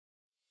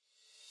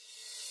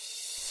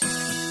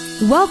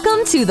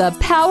Welcome to the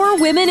Power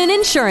Women in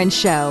Insurance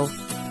Show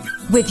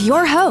with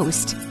your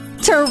host,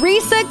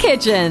 Teresa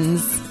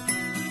Kitchens.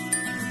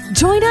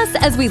 Join us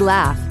as we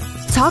laugh,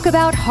 talk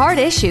about hard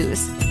issues,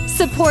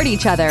 support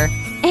each other,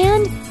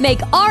 and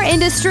make our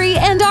industry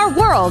and our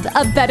world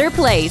a better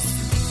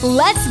place.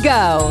 Let's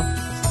go.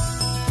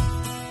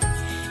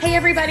 Hey,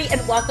 everybody,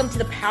 and welcome to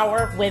the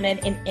Power Women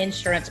in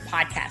Insurance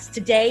podcast.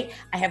 Today,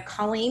 I have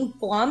Colleen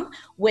Blum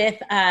with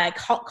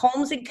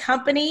Combs &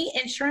 Company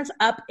Insurance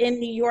up in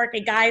New York.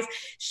 And guys,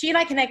 she and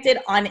I connected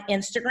on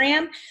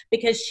Instagram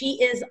because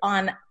she is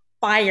on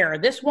fire.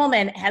 This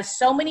woman has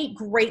so many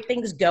great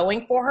things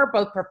going for her,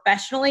 both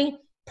professionally,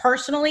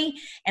 personally,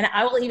 and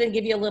I will even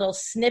give you a little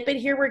snippet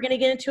here we're going to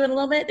get into in a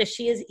little bit, that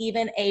she is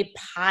even a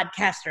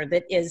podcaster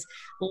that is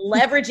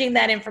leveraging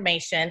that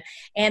information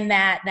and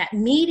that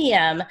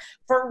medium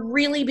for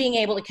really being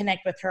able to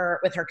connect with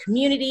her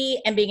community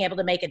and being able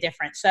to make a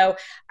difference. So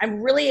I'm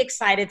really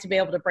excited to be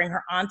able to bring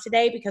her on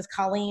today because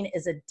Colleen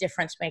is a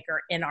difference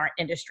maker in our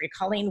industry.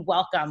 Colleen,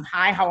 welcome.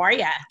 Hi, how are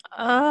you?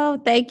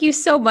 Oh, thank you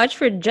so much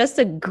for just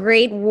a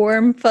great,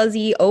 warm,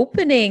 fuzzy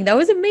opening. That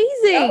was amazing.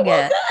 Oh,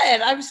 well,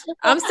 good.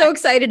 I'm so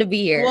excited to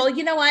be here. Well,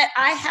 you know what?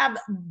 I have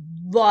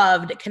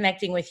loved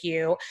connecting with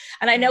you.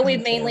 And I know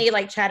we've mainly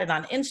chatted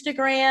on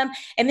Instagram.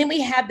 And then we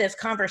had this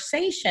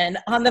conversation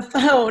on the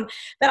phone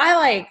that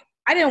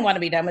I didn't want to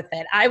be done with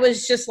it. I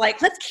was just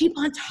like, let's keep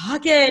on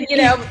talking.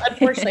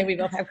 Unfortunately, we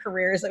both have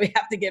careers that we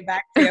have to get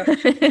back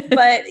to.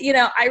 But,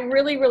 I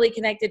really, really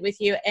connected with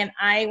you. And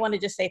I want to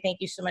just say thank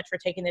you so much for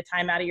taking the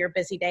time out of your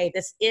busy day.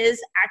 This is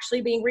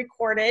actually being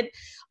recorded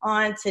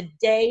on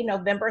today,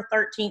 November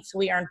 13th. So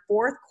we are in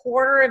fourth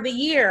quarter of the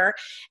year.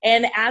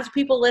 And as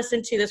people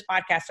listen to this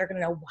podcast, they're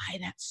going to know why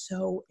that's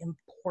so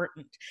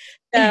important.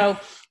 So,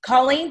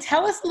 Colleen,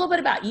 tell us a little bit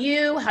about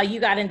you, how you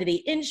got into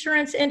the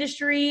insurance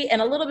industry, and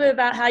a little bit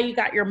about how you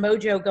got your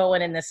mojo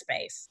going in this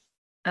space.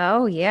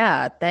 Oh,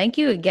 yeah. Thank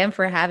you again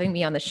for having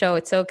me on the show.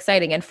 It's so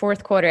exciting. And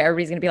fourth quarter,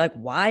 everybody's going to be like,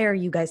 why are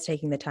you guys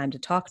taking the time to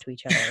talk to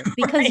each other?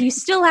 Because Right. You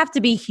still have to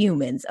be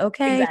humans,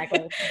 okay?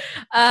 Exactly.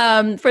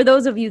 For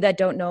those of you that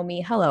don't know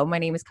me, hello, my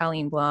name is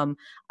Colleen Blum.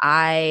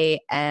 I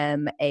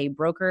am a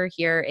broker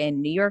here in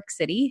New York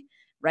City,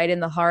 right in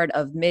the heart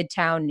of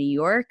Midtown, New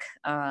York.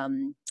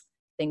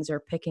 Things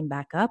are picking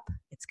back up.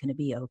 It's going to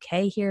be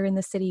okay here in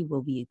the city.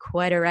 We'll be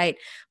quite all right.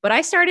 But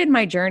I started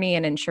my journey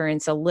in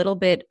insurance a little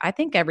bit. I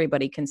think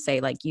everybody can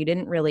say, you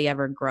didn't really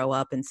ever grow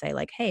up and say,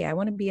 hey, I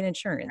want to be in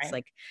insurance.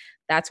 Right.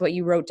 That's what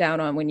you wrote down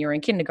on when you were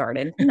in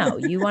kindergarten. No,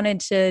 you wanted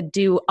to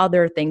do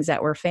other things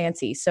that were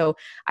fancy. So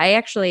I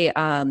actually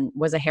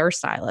was a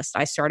hairstylist.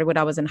 I started when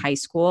I was in high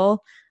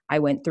school. I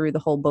went through the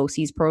whole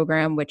BOCES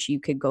program, which you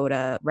could go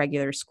to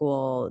regular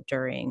school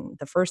during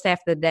the first half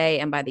of the day.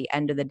 And by the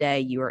end of the day,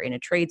 you were in a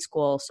trade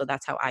school. So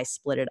that's how I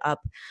split it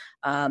up.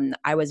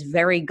 I was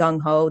very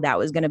gung-ho. That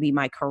was going to be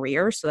my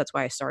career. So that's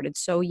why I started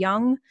so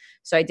young.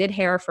 So I did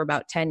hair for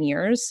about 10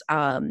 years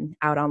out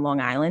on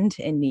Long Island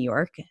in New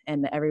York.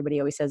 And everybody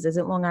always says,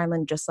 isn't Long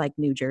Island just like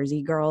New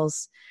Jersey,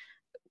 girls?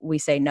 We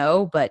say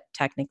no, but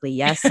technically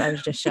yes. I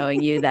was just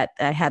showing you that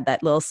I had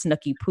that little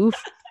snooky poof.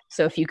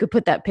 So if you could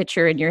put that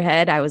picture in your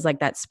head, I was like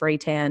that spray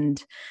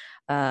tanned,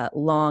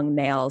 long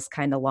nails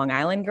kind of Long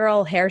Island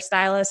girl,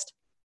 hairstylist.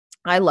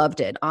 I loved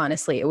it.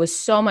 Honestly, it was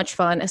so much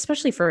fun,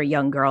 especially for a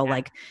young girl.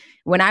 Yeah.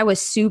 When I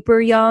was super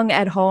young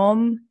at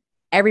home,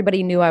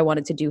 everybody knew I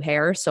wanted to do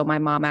hair. So my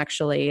mom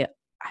actually,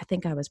 I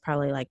think I was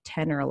probably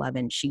 10 or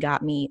 11. She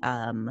got me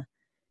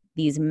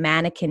these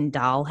mannequin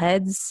doll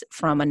heads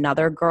from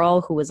another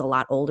girl who was a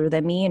lot older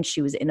than me, and she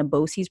was in a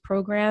BOCES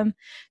program.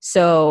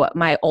 So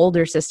my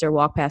older sister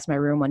walked past my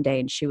room one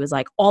day and she was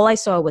like, all I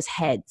saw was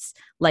heads,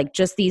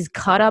 just these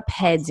cut up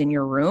heads in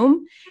your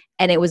room.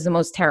 And it was the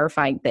most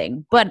terrifying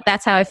thing. But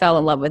that's how I fell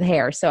in love with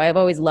hair. So I've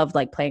always loved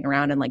playing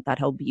around and that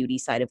whole beauty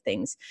side of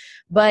things.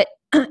 But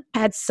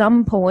at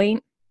some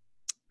point,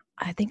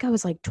 I think I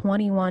was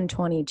 21,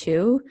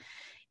 22,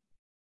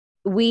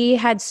 we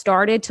had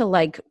started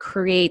to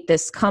create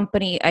this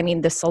company. I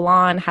mean, the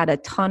salon had a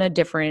ton of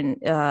different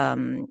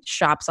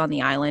shops on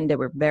the island that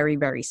were very,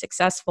 very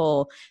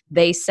successful.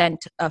 They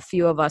sent a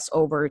few of us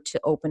over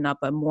to open up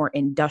a more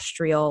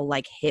industrial,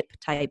 hip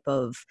type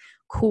of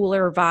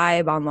cooler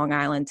vibe on Long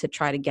Island to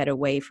try to get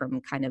away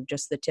from kind of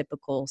just the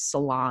typical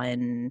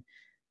salon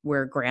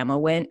where grandma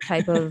went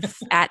type of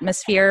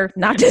atmosphere.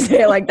 Not to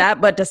say it like that,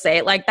 but to say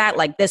it like that.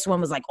 This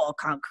one was all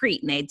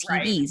concrete and they had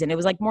TVs, right. And it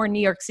was more New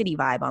York City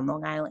vibe on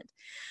Long Island.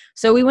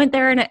 So we went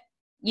there and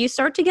you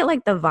start to get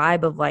the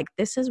vibe of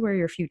this is where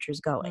your future's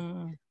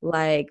going.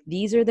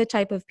 These are the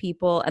type of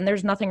people, and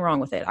there's nothing wrong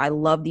with it. I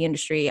love the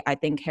industry. I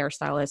think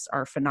hairstylists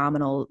are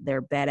phenomenal.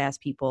 They're badass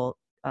people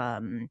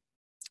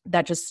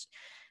that just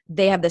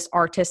they have this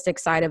artistic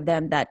side of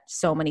them that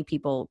so many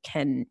people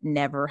can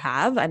never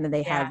have, and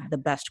they have the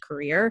best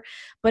career,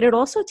 but it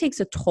also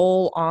takes a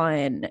toll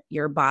on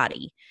your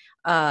body.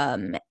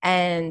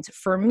 And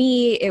for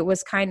me, it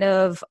was kind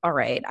of, all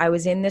right, I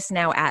was in this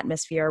now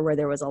atmosphere where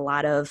there was a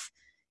lot of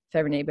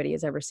if anybody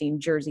has ever seen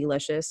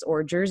Jerseylicious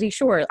or Jersey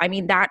Shore. I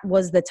mean, that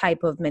was the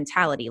type of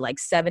mentality, like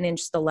 7-inch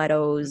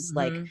stilettos,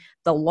 like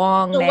the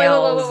long So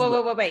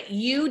nails. wait.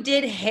 You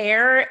did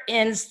hair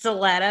in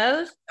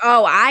stilettos?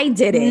 Oh, I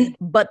didn't.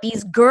 But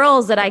these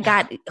girls that I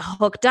got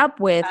hooked up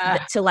with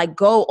to like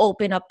go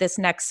open up this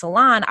next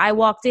salon, I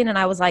walked in and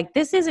I was like,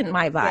 this isn't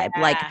my vibe.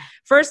 Yeah. Like,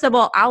 first of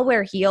all, I'll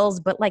wear heels,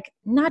 but like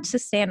not to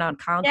stand on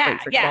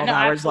concrete for 12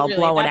 hours absolutely.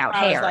 while blowing That's out why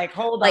I was hair. like,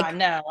 hold like, on,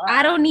 no.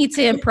 I don't need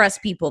to impress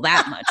people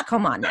that much.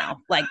 Come on now.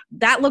 Like,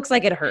 that looks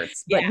like it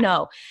hurts, but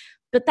no.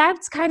 But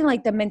that's kind of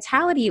like the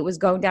mentality it was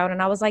going down.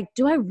 And I was like,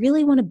 do I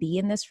really want to be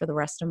in this for the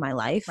rest of my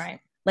life? Right.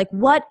 Like,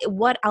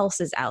 what else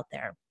is out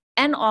there?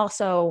 And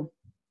also,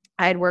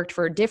 I had worked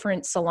for a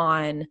different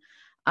salon.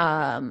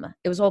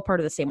 It was all part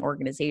of the same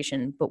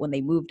organization, but when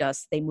they moved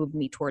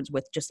me towards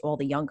with just all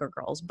the younger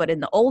girls. But in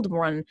the old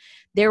one,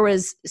 there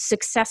was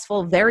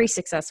very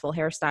successful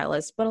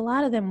hairstylists, but a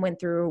lot of them went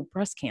through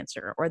breast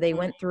cancer, or they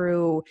went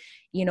through,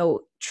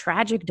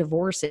 tragic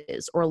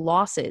divorces or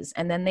losses.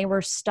 And then they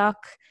were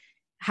stuck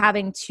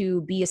having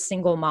to be a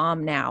single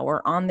mom now,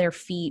 or on their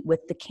feet with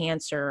the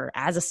cancer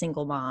as a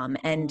single mom,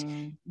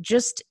 and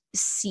just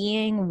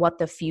seeing what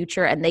the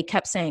future, and they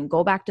kept saying,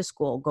 go back to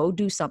school, go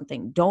do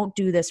something, don't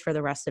do this for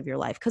the rest of your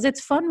life. Cause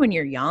it's fun when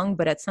you're young,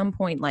 but at some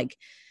point, like,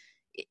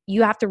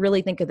 you have to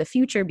really think of the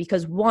future,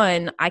 because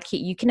one,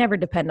 you can never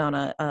depend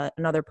on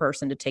another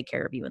person to take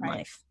care of you in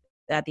life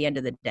at the end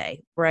of the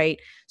day. Right.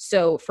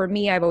 So for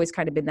me, I've always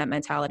kind of been that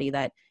mentality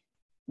that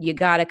you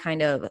got to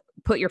kind of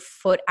put your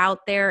foot out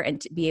there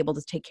and to be able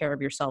to take care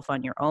of yourself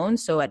on your own.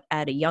 So at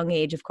a young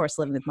age, of course,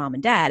 living with mom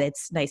and dad,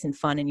 it's nice and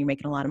fun and you're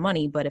making a lot of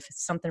money. But if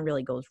something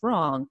really goes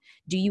wrong,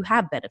 do you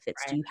have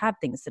benefits? Do you have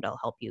things that'll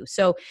help you?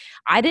 So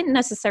I didn't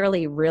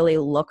necessarily really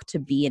look to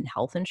be in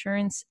health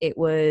insurance. It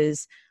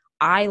was,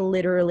 I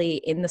literally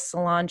in the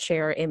salon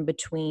chair in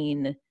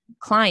between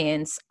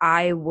clients,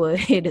 I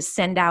would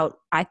send out,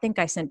 I think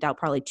I sent out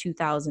probably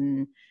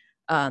 2,000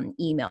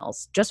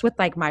 emails just with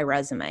like my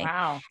resume.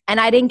 Wow. And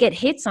I didn't get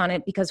hits on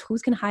it because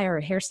who's going to hire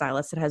a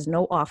hairstylist that has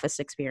no office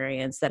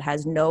experience, that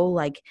has no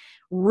like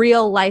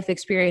real life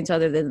experience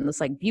other than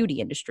this like beauty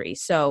industry.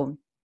 So,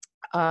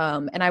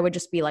 and I would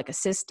just be like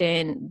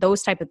assistant,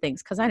 those type of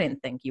things. Cause I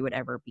didn't think you would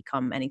ever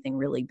become anything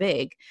really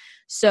big.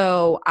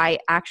 So I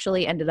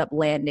actually ended up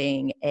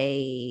landing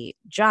a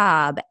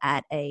job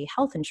at a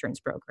health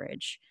insurance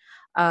brokerage.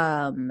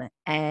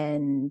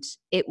 And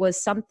it was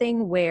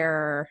something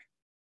where,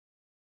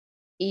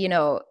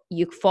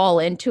 you fall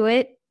into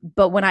it.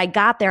 But when I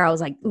got there, I was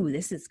like, ooh,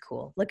 this is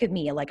cool. Look at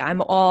me. Like,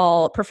 I'm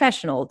all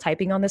professional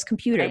typing on this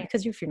computer,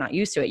 because if you're not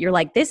used to it, you're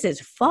like, this is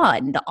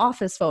fun. The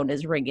office phone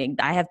is ringing.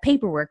 I have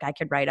paperwork I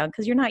could write on,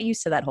 because you're not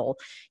used to that whole,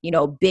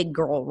 big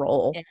girl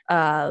role.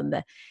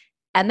 And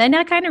then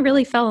I kind of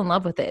really fell in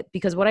love with it,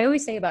 because what I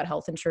always say about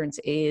health insurance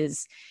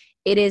is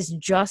it is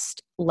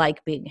just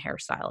like being a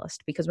hairstylist,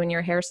 because when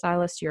you're a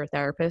hairstylist, you're a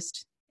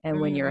therapist.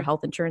 And when you're a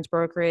health insurance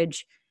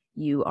brokerage,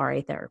 you are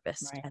a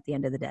therapist at the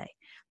end of the day,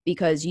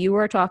 because you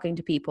are talking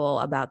to people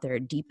about their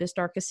deepest,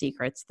 darkest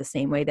secrets, the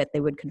same way that they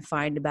would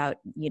confide about,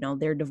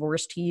 their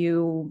divorce to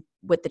you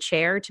with the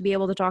chair to be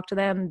able to talk to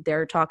them.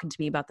 They're talking to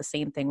me about the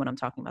same thing when I'm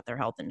talking about their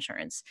health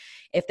insurance.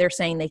 If they're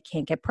saying they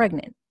can't get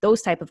pregnant,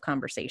 those type of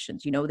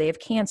conversations, they have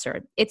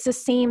cancer. It's the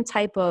same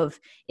type of,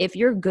 if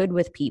you're good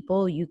with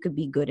people, you could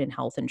be good in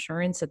health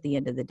insurance at the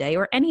end of the day,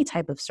 or any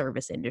type of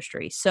service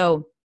industry.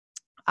 So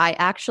I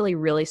actually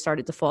really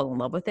started to fall in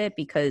love with it,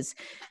 because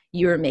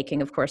you were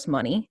making, of course,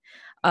 money.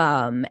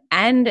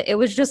 And it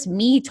was just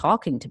me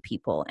talking to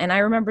people. And I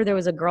remember there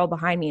was a girl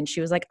behind me, and she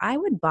was like, I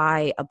would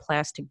buy a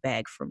plastic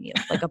bag from you,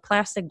 like a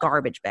plastic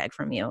garbage bag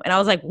from you. And I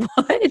was like,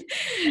 what?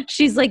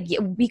 She's like,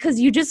 because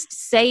you just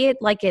say it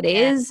like it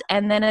is.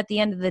 And then at the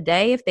end of the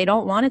day, if they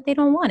don't want it, they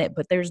don't want it.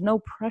 But there's no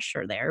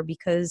pressure there,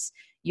 because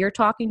you're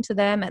talking to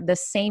them the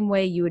same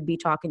way you would be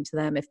talking to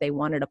them if they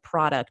wanted a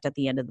product at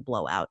the end of the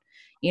blowout.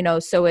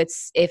 So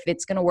if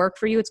it's going to work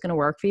for you, it's going to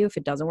work for you. If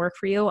it doesn't work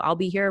for you, I'll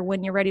be here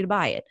when you're ready to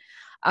buy it.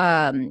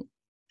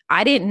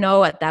 I didn't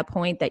know at that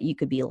point that you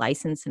could be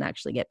licensed and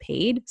actually get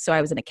paid. So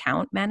I was an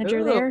account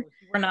manager there.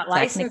 We're not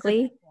licensed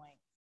technically. at this point.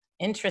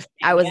 Interesting.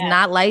 I was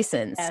not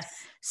licensed. Yes.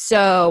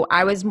 So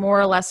I was more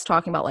or less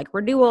talking about like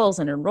renewals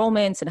and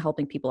enrollments and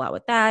helping people out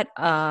with that.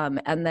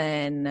 And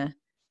then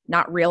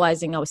not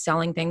realizing I was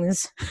selling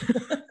things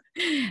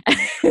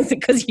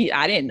because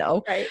I didn't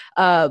know. Right.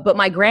 But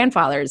my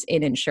grandfather's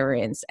in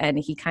insurance, and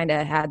he kind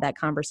of had that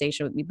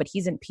conversation with me, but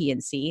he's in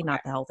P&C,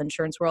 not the health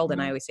insurance world.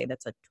 And I always say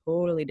that's a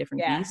totally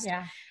different beast.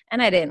 Yeah.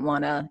 And I didn't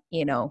want to,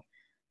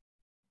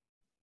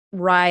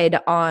 ride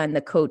on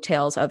the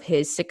coattails of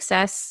his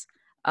success.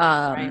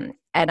 And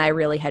I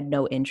really had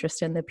no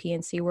interest in the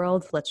P&C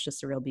world. Let's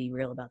just be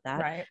real about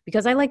that. Right.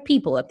 Because I like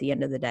people at the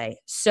end of the day.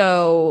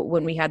 So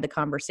when we had the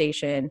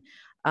conversation,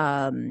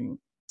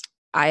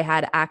 I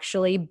had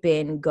actually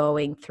been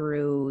going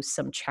through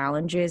some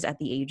challenges at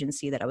the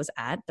agency that I was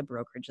at, the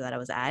brokerage that I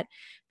was at,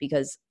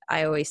 because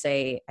I always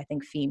say, I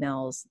think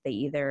females,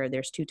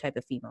 there's two types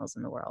of females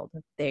in the world.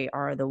 They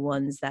are the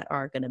ones that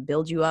are going to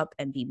build you up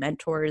and be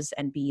mentors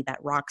and be that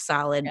rock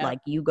solid, like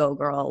you go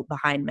girl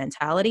behind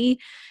mentality.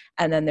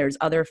 And then there's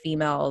other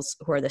females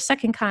who are the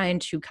second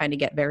kind, who kind of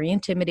get very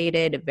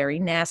intimidated, very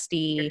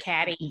nasty,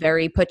 catty,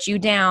 very put you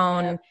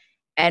down. Yep.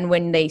 And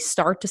when they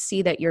start to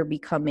see that you're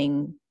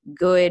becoming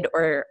good,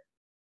 or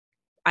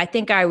I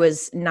think I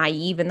was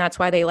naive and that's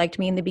why they liked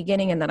me in the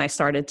beginning. And then I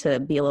started to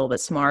be a little bit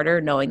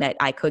smarter, knowing that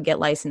I could get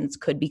licensed,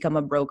 could become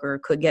a broker,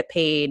 could get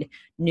paid,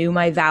 knew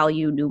my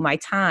value, knew my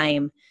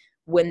time.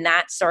 When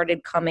that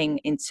started coming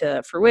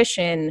into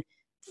fruition,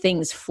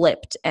 things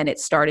flipped and it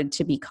started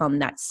to become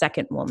that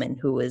second woman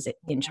who was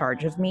in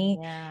charge of me.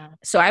 Yeah.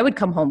 So I would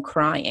come home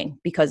crying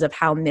because of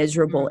how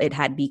miserable it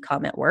had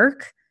become at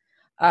work.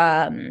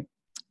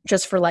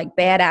 Just for like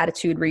bad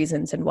attitude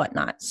reasons and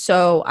whatnot.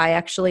 So I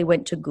actually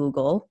went to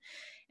Google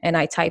and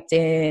I typed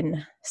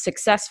in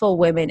successful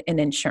women in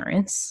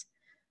insurance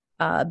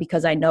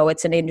because I know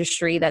it's an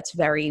industry that's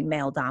very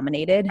male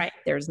dominated. Right.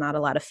 There's not a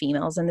lot of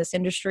females in this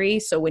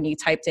industry. So when you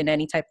typed in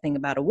any type of thing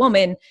about a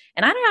woman,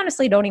 and I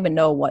honestly don't even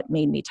know what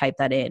made me type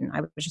that in. I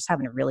was just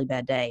having a really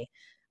bad day.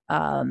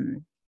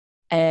 And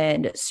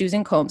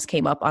Susan Combs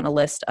came up on a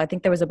list. I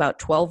think there was about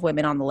 12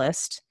 women on the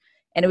list.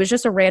 And it was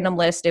just a random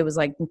list. It was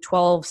like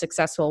 12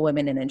 successful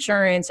women in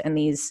insurance. And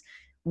these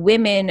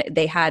women,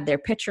 they had their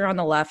picture on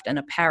the left and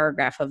a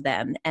paragraph of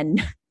them.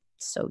 And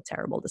so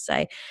terrible to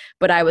say.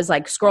 But I was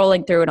like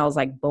scrolling through and I was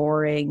like,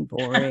 boring.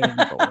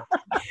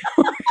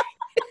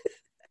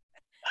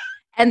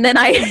 And then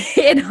I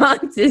hit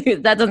on to,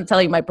 that doesn't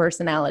tell you my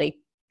personality.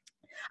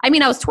 I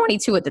mean, I was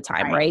 22 at the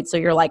time, right? So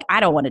you're like, I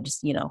don't want to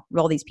just,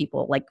 all these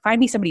people, like find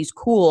me somebody who's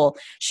cool.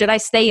 Should I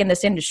stay in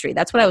this industry?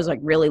 That's what I was like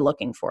really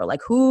looking for.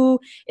 Like who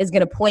is going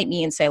to point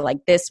me and say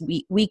like this,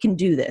 we can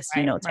do this,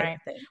 type of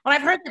thing. Well,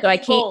 I've heard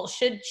that people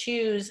should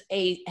choose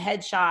a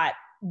headshot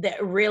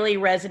that really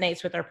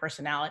resonates with their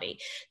personality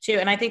too.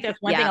 And I think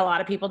that's one thing a lot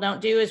of people don't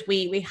do is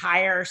we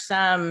hire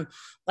some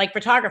like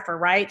photographer,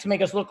 right? To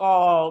make us look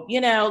all,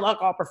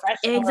 look all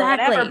professional or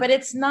whatever, but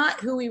it's not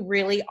who we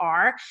really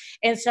are.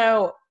 And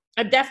so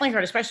I've definitely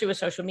heard, especially with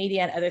social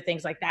media and other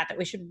things like that, that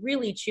we should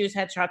really choose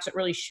headshots that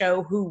really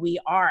show who we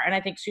are. And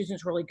I think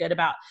Susan's really good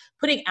about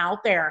putting out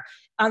there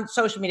on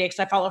social media,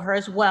 because I follow her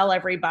as well,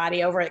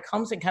 everybody over at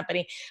Combs &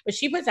 Company. But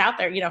she puts out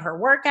there, her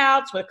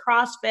workouts with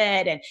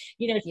CrossFit and,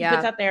 she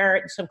puts out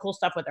there some cool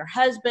stuff with her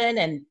husband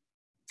and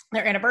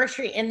their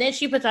anniversary. And then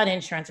she puts out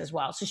insurance as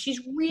well. So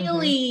she's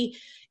really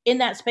in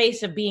that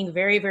space of being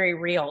very, very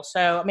real.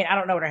 So, I mean, I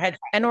don't know what her head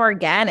and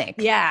organic.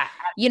 Yeah.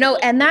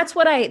 And that's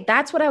what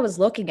I was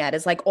looking at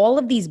is like all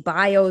of these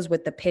bios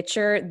with the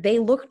picture, they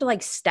looked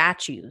like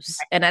statues.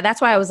 And that's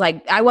why I was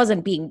like, I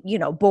wasn't being,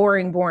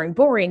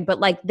 boring,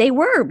 but like they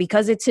were,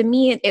 because to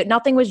me,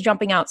 nothing was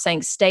jumping out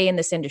saying stay in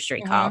this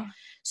industry, Kyle.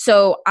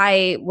 So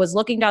I was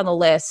looking down the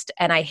list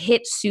and I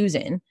hit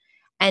Susan,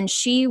 and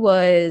she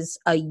was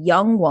a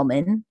young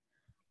woman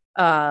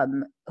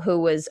who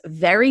was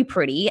very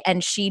pretty,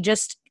 and she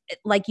just,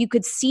 like, you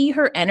could see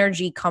her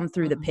energy come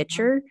through the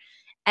picture.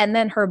 And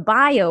then her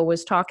bio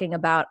was talking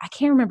about, I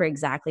can't remember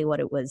exactly what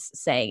it was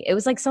saying. It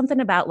was like something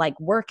about like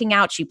working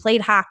out. She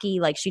played hockey,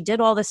 like she did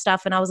all this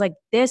stuff. And I was like,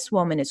 this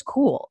woman is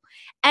cool.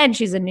 And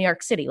she's in New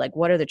York City. Like,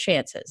 what are the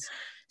chances?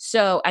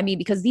 So, I mean,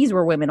 because these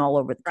were women all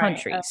over the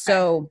country. Okay.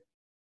 So,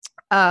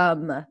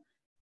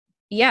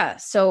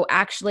 so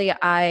actually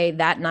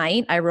that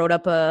night I wrote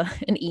up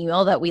an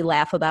email that we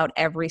laugh about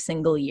every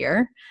single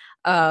year.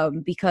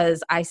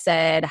 Because I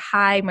said,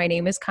 hi, my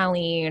name is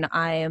Colleen.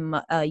 I'm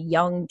a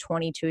young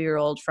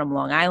 22-year-old from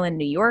Long Island,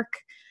 New York.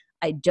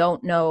 I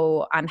don't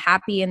know. I'm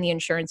happy in the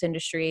insurance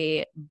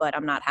industry, but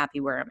I'm not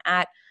happy where I'm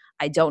at.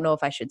 I don't know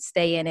if I should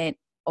stay in it,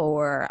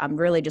 or I'm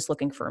really just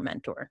looking for a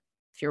mentor.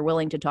 If you're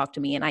willing to talk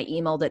to me. And I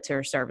emailed it to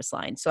her service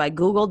line. So I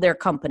Googled their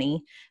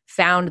company,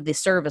 found the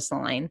service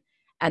line,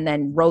 and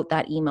then wrote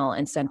that email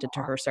and sent it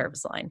to her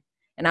service line.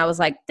 And I was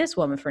like, this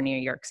woman from New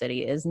York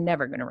City is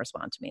never going to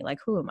respond to me. Like,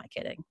 who am I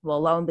kidding?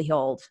 Well, lo and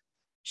behold,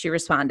 she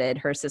responded.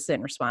 Her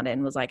assistant responded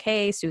and was like,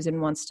 hey,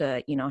 Susan wants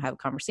to, have a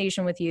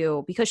conversation with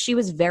you, because she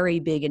was very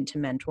big into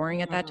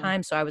mentoring at that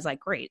time. So I was like,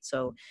 great.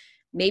 So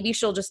maybe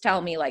she'll just tell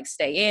me like,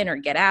 stay in or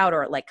get out,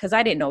 or like, cause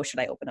I didn't know,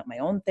 should I open up my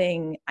own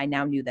thing? I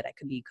now knew that I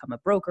could become a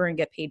broker and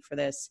get paid for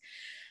this.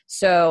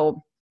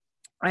 So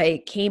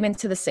I came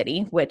into the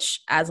city,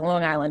 which as a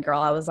Long Island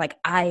girl, I was like,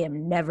 I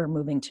am never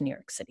moving to New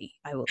York City.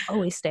 I will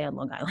always stay on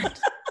Long Island.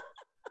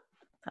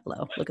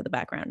 Hello, look at the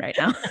background right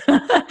now.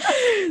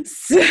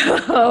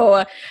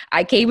 So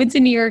I came into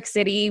New York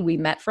City. We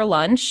met for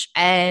lunch,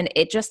 and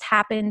it just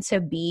happened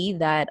to be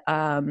that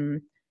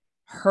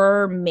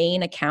her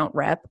main account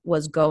rep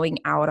was going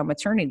out on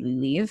maternity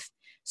leave.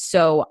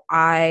 So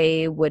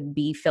I would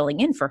be filling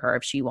in for her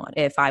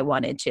if I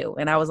wanted to.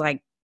 And I was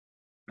like,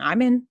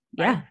 I'm in.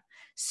 Yeah.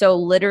 So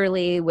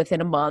literally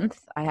within a month,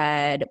 I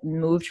had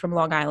moved from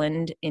Long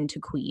Island into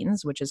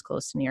Queens, which is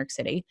close to New York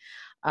City.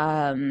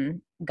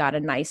 Got a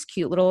nice,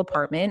 cute little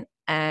apartment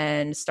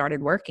and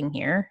started working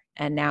here.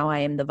 And now I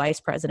am the vice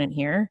president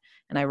here,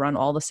 and I run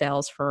all the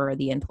sales for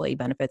the employee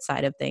benefit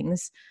side of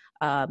things.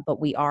 But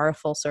we are a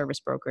full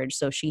service brokerage.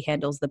 So she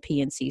handles the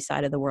P&C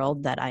side of the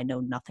world that I know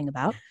nothing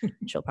about.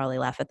 She'll probably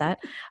laugh at that.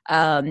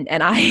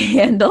 And I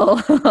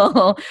handle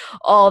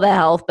all the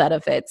health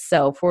benefits.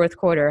 So fourth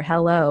quarter,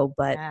 hello.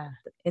 But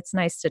it's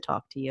nice to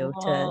talk to you,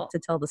 to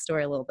tell the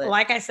story a little bit.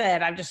 Like I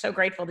said, I'm just so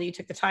grateful that you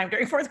took the time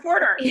during fourth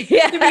quarter to be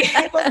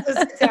able to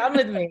sit down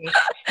with me.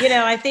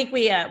 I think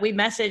we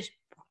messaged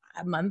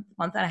a month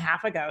and a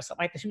half ago,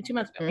 something like 2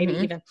 months ago, maybe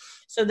even.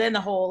 So then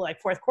the whole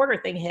fourth quarter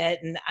thing hit.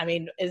 And I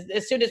mean,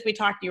 as soon as we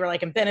talked, you were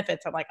in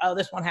benefits. I'm like, oh,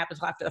 this one happens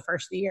after the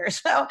first of the year.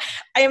 So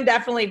I am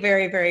definitely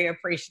very, very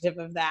appreciative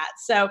of that.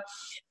 So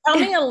tell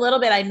me a little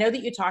bit. I know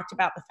that you talked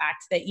about the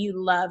fact that you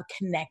love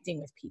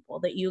connecting with people,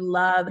 that you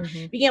love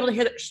being able to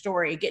hear their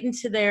story, get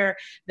into their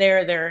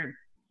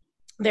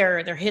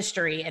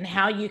history and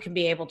how you can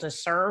be able to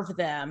serve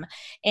them.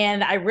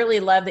 And I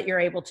really love that you're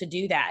able to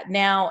do that.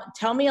 Now,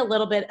 tell me a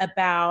little bit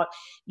about,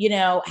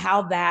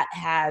 how that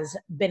has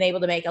been able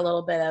to make a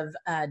little bit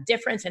of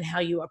difference in how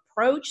you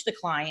approach the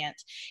client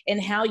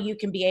and how you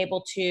can be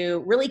able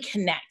to really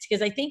connect.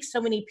 Because I think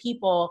so many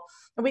people,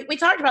 we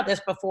talked about this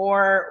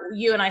before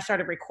you and I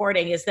started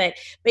recording, is that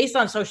based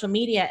on social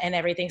media and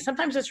everything,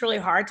 sometimes it's really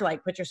hard to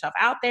put yourself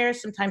out there.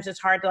 Sometimes it's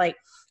hard to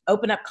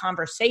open up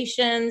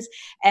conversations.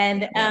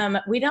 And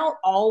we don't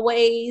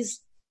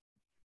always,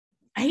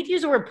 I hate to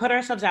use the word put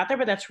ourselves out there,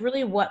 but that's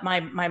really what my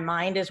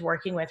mind is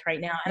working with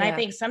right now. And I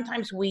think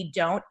sometimes we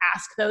don't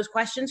ask those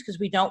questions because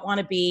we don't want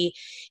to be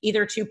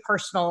either too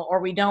personal, or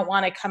we don't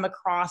want to come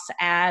across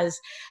as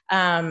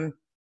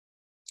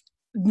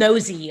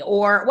nosy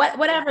or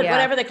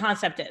whatever the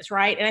concept is,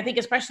 right? And I think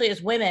especially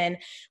as women,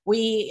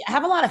 we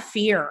have a lot of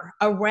fear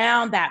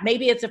around that.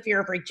 Maybe it's a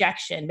fear of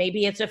rejection.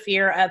 Maybe it's a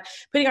fear of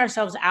putting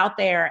ourselves out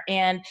there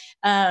and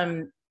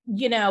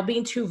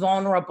being too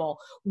vulnerable.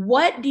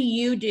 What do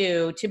you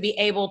do to be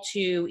able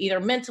to either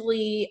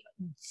mentally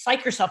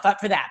psych yourself up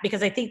for that?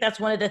 Because I think that's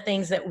one of the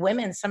things that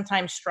women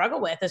sometimes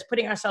struggle with, is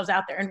putting ourselves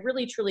out there and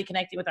really truly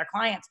connecting with our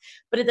clients.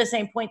 But at the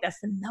same point, that's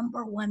the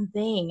number one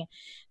thing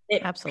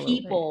that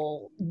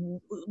people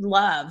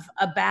love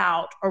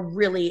about a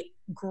really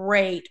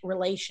great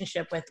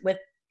relationship with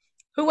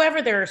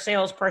whoever their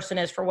salesperson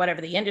is for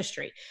whatever the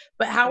industry.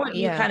 But how would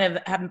you kind of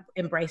have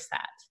embraced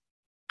that?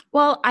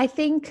 Well, I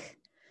think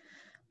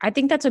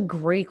that's a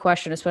great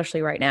question,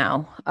 especially right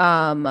now.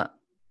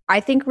 I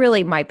think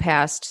really my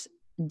past,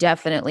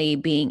 definitely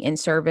being in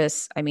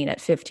service, I mean, at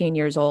 15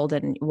 years old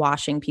and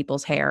washing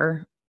people's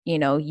hair,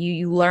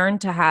 you learn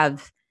to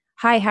have,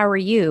 hi, how are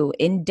you?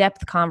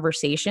 In-depth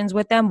conversations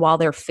with them while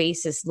their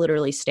face is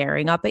literally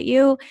staring up at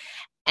you.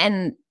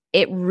 And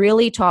it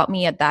really taught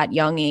me at that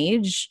young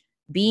age,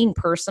 being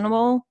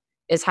personable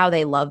is how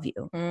they love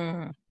you.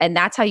 And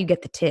that's how you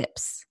get the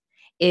tips.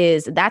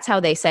 That's how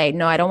they say,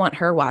 no, I don't want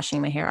her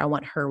washing my hair. I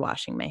want her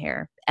washing my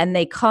hair. And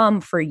they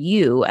come for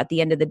you at the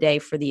end of the day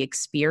for the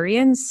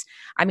experience.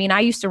 I mean,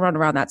 I used to run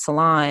around that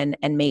salon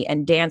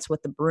and dance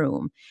with the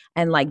broom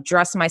and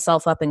dress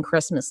myself up in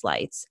Christmas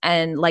lights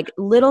and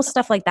little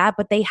stuff like that.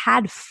 But they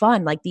had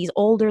fun. These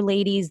older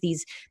ladies,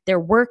 they're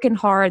working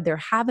hard. They're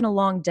having a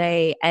long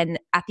day. And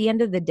at the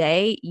end of the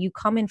day, you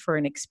come in for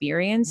an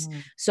experience.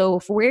 So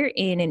if we're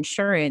in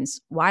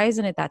insurance, why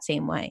isn't it that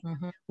same way?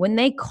 When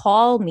they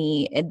call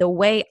me the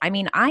way, I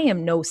mean, I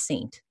am no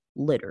saint.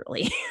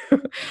 Literally.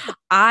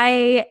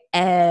 I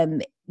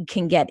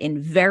can get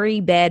in very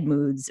bad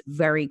moods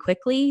very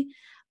quickly.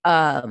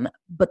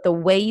 But the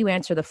way you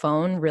answer the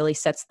phone really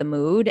sets the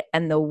mood,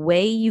 and the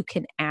way you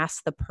can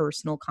ask the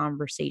personal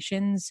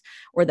conversations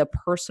or the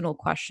personal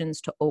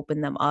questions to open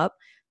them up,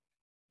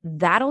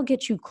 that'll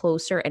get you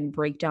closer and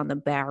break down the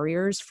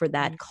barriers for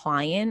that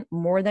client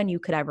more than you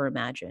could ever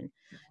imagine.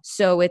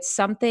 So it's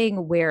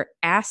something where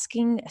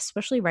asking,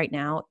 especially right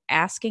now,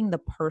 asking the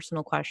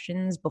personal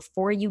questions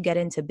before you get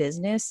into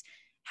business.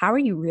 How are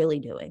you really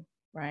doing?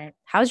 Right.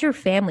 How's your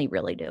family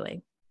really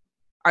doing?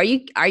 Are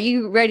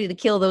you ready to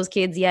kill those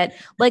kids yet?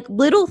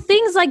 Little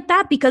things like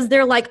that, because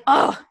they're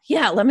oh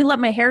yeah, let me let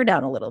my hair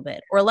down a little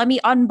bit, or let me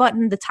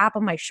unbutton the top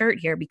of my shirt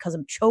here because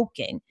I'm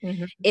choking.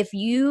 If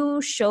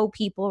you show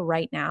people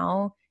right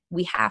now,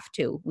 we have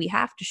to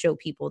show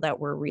people that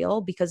we're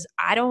real, because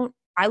I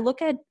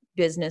look at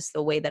business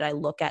the way that I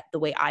look at the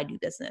way I do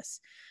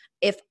business.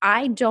 If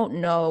I don't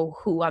know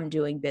who I'm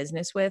doing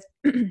business with,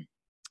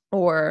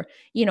 or,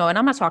 and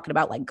I'm not talking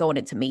about going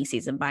into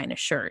Macy's and buying a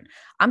shirt.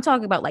 I'm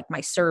talking about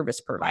my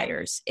service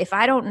providers. If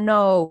I don't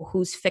know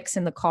who's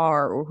fixing the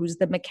car, or who's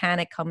the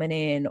mechanic coming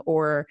in,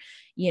 or,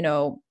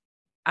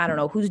 I don't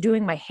know, who's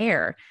doing my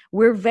hair.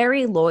 We're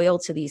very loyal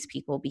to these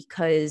people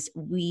because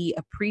we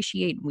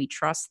appreciate and we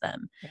trust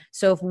them.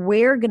 So if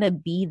we're going to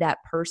be that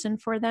person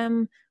for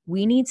them,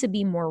 we need to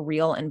be more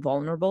real and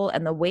vulnerable.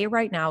 And the way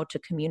right now to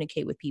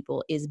communicate with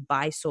people is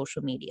by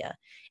social media.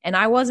 And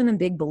I wasn't a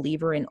big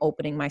believer in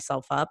opening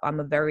myself up.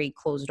 I'm a very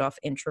closed off,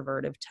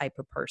 introverted type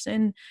of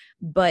person.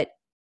 But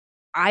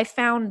I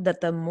found that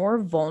the more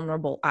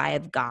vulnerable I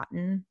have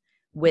gotten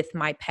with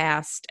my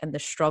past and the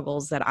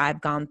struggles that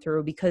I've gone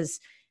through, because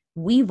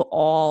we've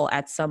all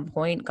at some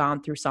point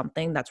gone through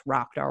something that's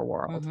rocked our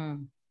world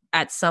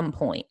at some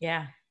point.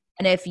 Yeah.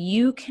 And if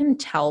you can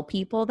tell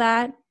people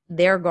that,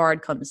 their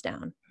guard comes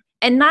down.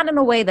 And not in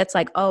a way that's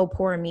like, oh,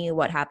 poor me,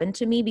 what happened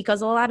to me?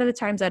 Because a lot of the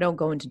times I don't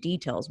go into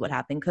details what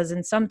happened. Because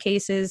in some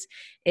cases,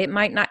 it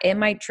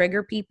might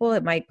trigger people.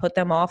 It might put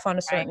them off on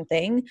a certain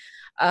thing.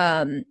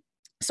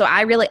 So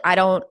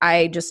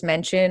I just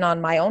mention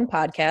on my own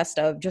podcast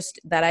of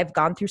just that I've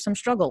gone through some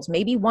struggles.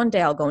 Maybe one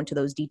day I'll go into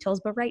those details,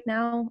 but right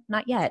now,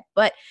 not yet.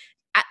 But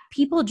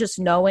people just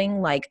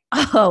knowing like,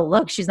 oh,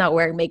 look, she's not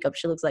wearing makeup.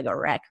 She looks like a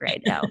wreck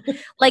right now.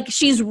 Like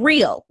she's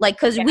real, like,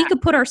 cause we could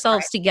put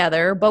ourselves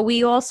together, but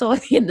we also,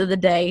 at the end of the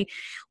day,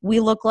 we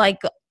look like,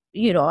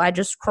 I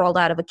just crawled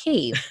out of a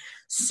cave.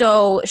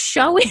 So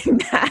showing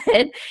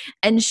that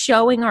and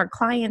showing our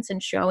clients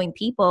and showing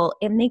people,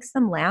 it makes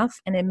them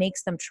laugh and it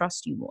makes them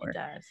trust you more. It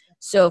does.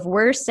 So if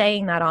we're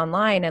saying that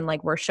online and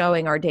like we're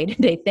showing our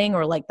day-to-day thing,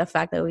 or like the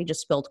fact that we just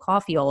spilled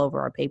coffee all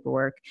over our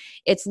paperwork,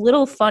 it's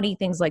little funny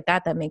things like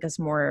that that make us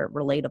more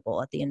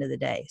relatable at the end of the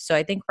day. So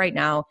I think right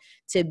now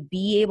to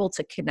be able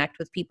to connect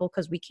with people,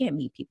 because we can't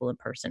meet people in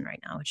person right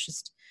now.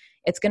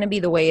 It's going to be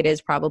the way it is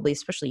probably,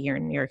 especially here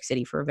in New York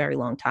City, for a very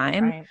long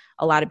time. Right.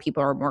 A lot of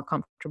people are more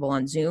comfortable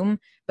on Zoom.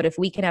 But if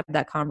we can have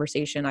that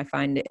conversation, I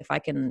find if I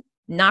can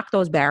knock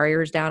those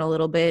barriers down a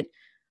little bit,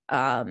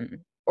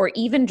 or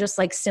even just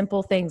like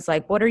simple things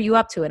like, what are you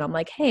up to? And I'm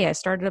like, hey, I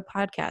started a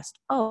podcast.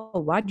 Oh,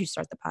 why'd you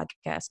start the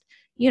podcast?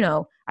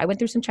 I went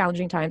through some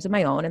challenging times of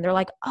my own. And they're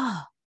like,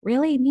 oh,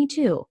 really? Me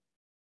too.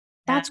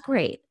 That's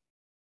great.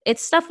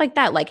 It's stuff like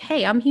that. Like,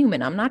 hey, I'm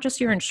human. I'm not just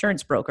your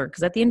insurance broker.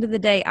 Because at the end of the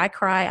day, I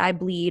cry, I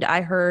bleed,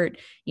 I hurt,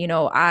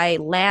 I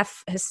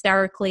laugh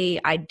hysterically,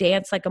 I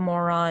dance like a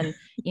moron.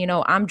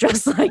 I'm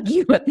just like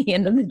you at the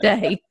end of the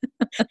day.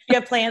 You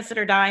have plants that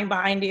are dying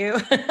behind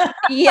you.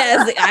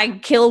 Yes, I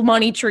kill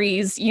money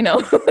trees, I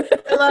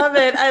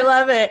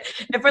love it.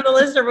 And for the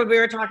listener, when we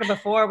were talking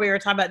before, we were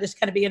talking about this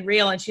kind of being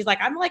real. And she's like,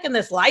 I'm liking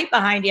this light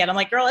behind you. And I'm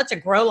like, girl, it's a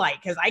grow light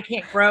because I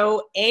can't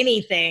grow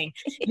anything.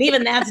 And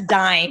even that's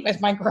dying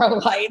with my grow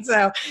light.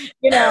 So,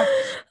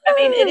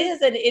 it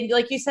is. And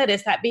like you said,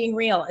 it's that being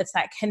real. It's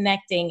that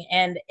connecting.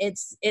 And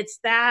it's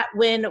that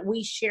when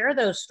we share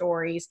those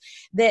stories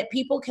that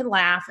people can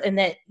laugh and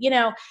that,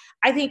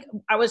 I think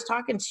I was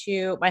talking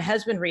to my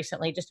husband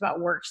recently just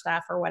about work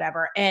stuff or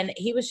whatever. And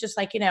he was just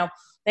like,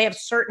 they have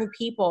certain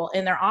people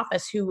in their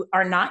office who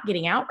are not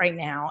getting out right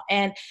now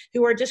and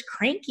who are just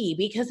cranky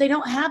because they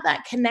don't have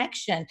that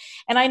connection.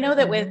 And I know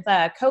that with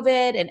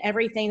COVID and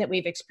everything that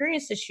we've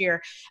experienced this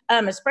year,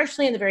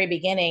 especially in the very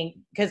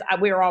beginning, because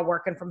we were all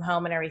working from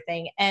home and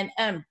everything. And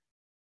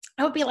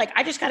I would be like,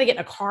 I just got to get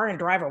in a car and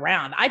drive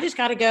around. I just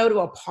got to go to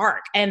a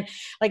park and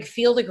like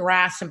feel the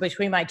grass in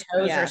between my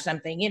toes or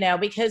something,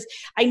 because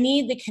I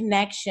need the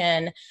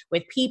connection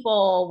with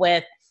people,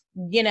 with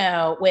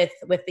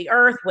the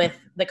earth, with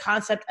the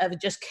concept of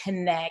just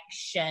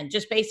connection,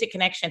 just basic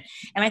connection.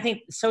 And I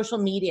think social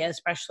media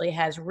especially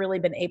has really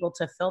been able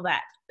to fill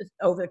that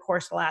over the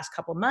course of the last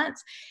couple of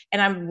months.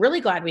 And I'm really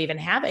glad we even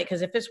have it,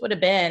 because if this would have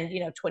been,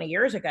 20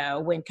 years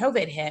ago when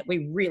COVID hit,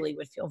 we really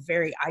would feel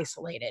very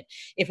isolated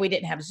if we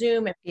didn't have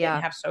Zoom, if we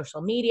didn't have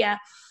social media.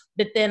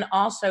 But then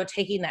also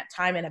taking that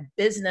time in a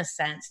business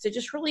sense to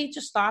just really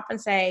just stop and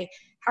say,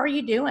 how are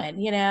you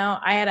doing?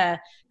 I had a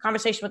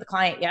conversation with a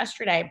client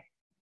yesterday,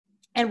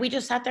 and we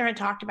just sat there and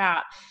talked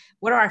about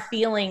what are our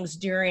feelings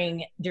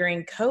during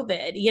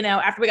COVID.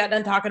 After we got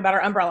done talking about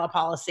our umbrella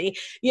policy,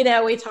 we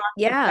talked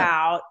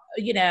about,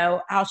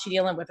 how she's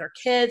dealing with her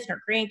kids and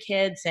her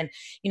grandkids and,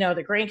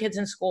 the grandkids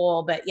in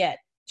school, but yet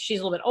she's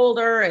a little bit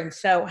older. And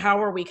so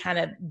how are we kind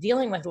of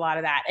dealing with a lot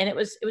of that? And it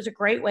was a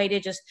great way to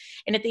just,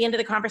 and at the end of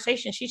the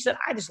conversation, she said,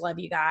 I just love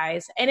you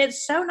guys. And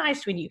it's so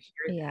nice when you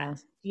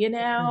hear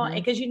that,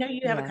 because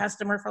you have a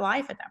customer for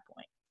life at that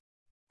point.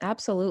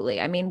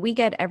 Absolutely. I mean, we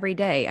get every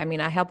day. I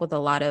mean, I help with a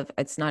lot of,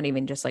 it's not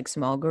even just like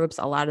small groups.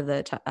 A lot of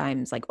the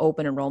times like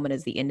open enrollment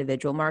is the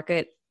individual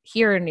market.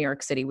 Here in New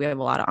York City, we have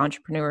a lot of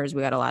entrepreneurs.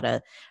 We got a lot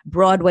of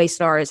Broadway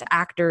stars,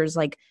 actors,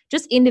 like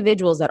just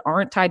individuals that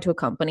aren't tied to a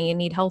company and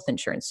need health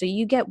insurance. So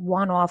you get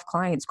one-off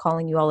clients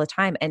calling you all the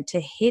time. And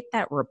to hit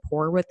that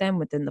rapport with them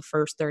within the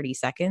first 30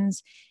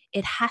 seconds,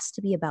 it has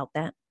to be about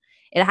them.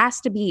 It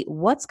has to be,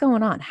 what's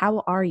going on?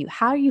 How are you?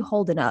 How are you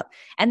holding up?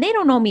 And they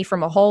don't know me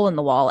from a hole in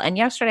the wall. And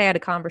yesterday I had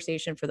a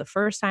conversation for the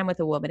first time with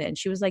a woman, and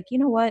she was like, you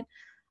know what?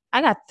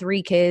 I got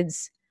 3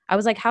 kids. I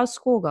was like, how's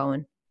school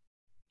going?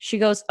 She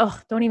goes, oh,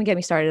 don't even get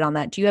me started on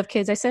that. Do you have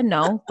kids? I said,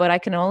 no, but I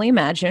can only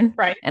imagine.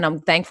 Right. And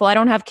I'm thankful I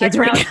don't have kids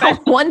right now.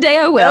 One day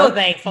I will. So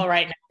thankful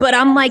right now. But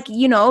I'm like,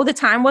 the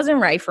time wasn't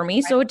right for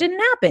me. So it didn't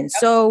happen. Yep.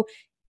 So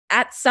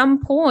at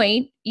some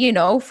point,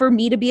 for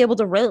me to be able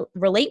to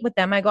relate with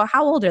them, I go,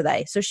 how old are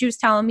they? So she was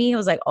telling me, I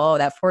was like, oh,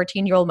 that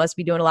 14-year-old must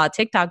be doing a lot of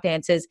TikTok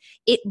dances.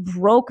 It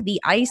broke the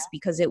ice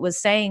because it was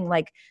saying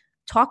like,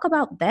 talk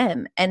about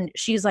them. And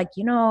she's like,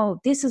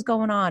 this is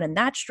going on and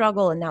that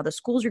struggle. And now the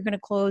schools are going to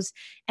close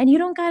and you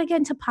don't got to get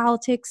into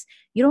politics.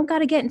 You don't got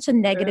to get into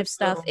negative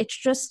stuff. It's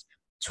just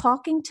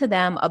talking to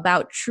them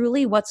about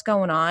truly what's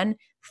going on.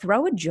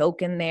 Throw a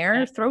joke in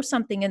there, throw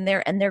something in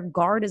there, and their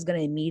guard is going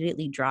to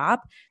immediately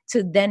drop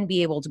to then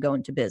be able to go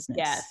into business.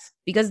 Yes.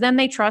 Because then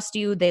they trust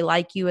you, they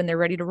like you, and they're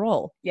ready to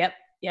roll. Yep,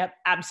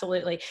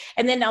 absolutely.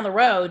 And then down the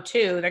road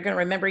too, they're going to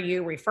remember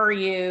you, refer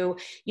you,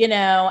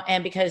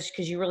 and because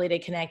you really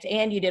did connect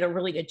and you did a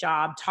really good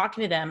job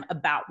talking to them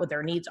about what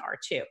their needs are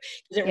too.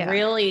 Because it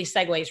really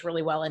segues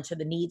really well into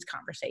the needs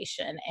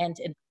conversation. And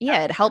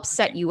it helps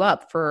set you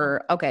up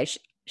for, okay,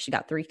 she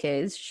got 3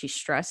 kids. She's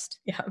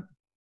stressed. Yeah.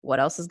 What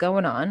else is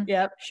going on?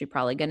 Yep. She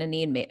probably going to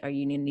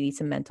need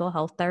some mental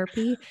health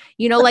therapy,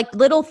 like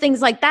little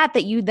things like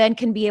that you then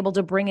can be able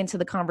to bring into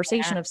the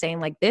conversation of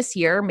saying like this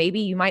year, maybe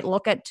you might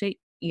look at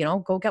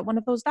go get one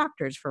of those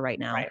doctors for right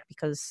now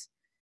because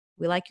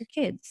we like your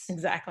kids.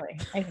 Exactly.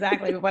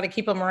 We want to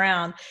keep them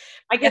around.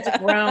 My kids have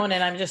grown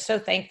and I'm just so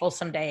thankful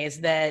some days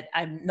that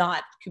I'm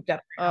not cooped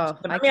up. Oh,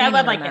 but I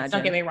love my kids.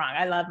 Don't get me wrong.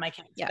 I love my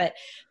kids, but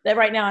that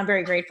right now I'm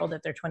very grateful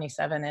that they're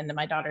 27 and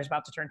my daughter's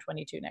about to turn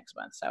 22 next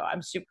month. So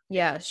I'm super.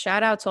 Yeah.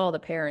 Shout out to all the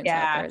parents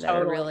out there that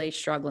are really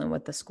struggling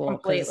with the school.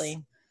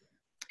 Completely.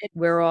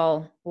 We're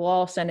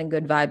all sending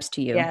good vibes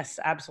to you.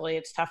 Yes, absolutely.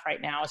 It's tough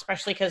right now,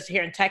 especially because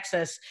here in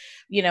Texas,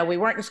 we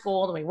weren't in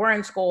school, then we were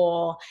in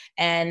school,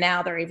 and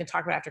now they're even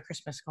talking about after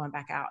Christmas going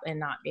back out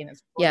and not being in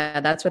school. Yeah,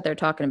 that's what they're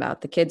talking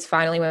about. The kids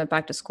finally went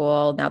back to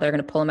school. Now they're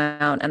going to pull them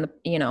out. And,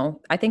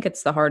 I think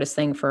it's the hardest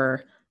thing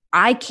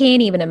I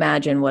can't even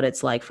imagine what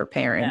it's like for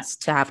parents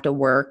to have to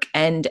work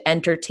and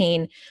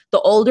entertain the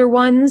older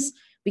ones,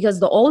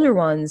 because the older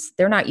ones,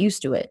 they're not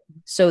used to it.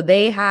 So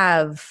they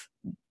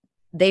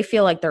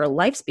feel like their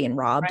life's being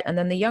robbed. Right. And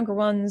then the younger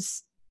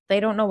ones, they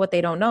don't know what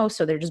they don't know.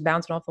 So they're just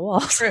bouncing off the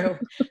walls. True.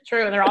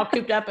 And they're all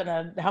cooped up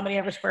in how many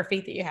ever square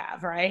feet that you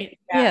have, right?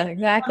 Yeah,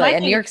 exactly.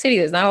 And New York City,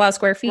 there's not a lot of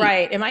square feet.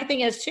 Right. And my thing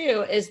is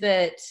too, is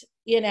that,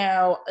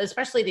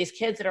 especially these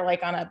kids that are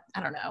like on a,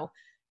 I don't know,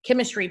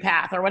 chemistry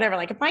path or whatever.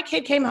 Like if my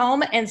kid came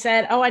home and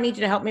said, oh, I need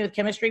you to help me with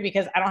chemistry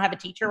because I don't have a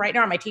teacher right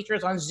now. Or my teacher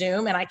is on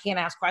Zoom and I can't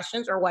ask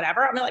questions or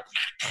whatever. I'm like,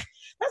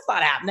 that's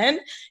not happening.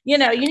 You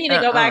need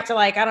to go back to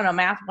like, I don't know,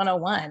 math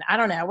 101. I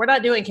don't know. We're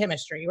not doing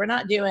chemistry. We're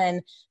not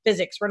doing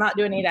physics. We're not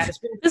doing any of that.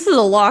 This is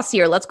a loss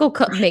year. Let's go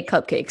make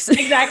cupcakes.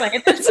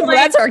 Exactly.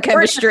 That's our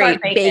chemistry.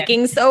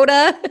 Baking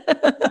soda.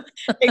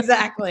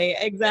 Exactly.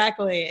 At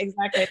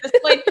this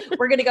point,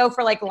 we're going to go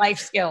for like life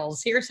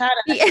skills. Here's how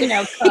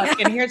to,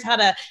 cook, and here's how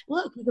to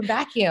look. You can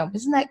vacuum.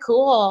 Isn't that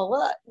cool?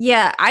 Look.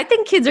 Yeah, I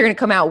think kids are going to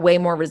come out way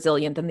more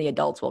resilient than the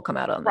adults will come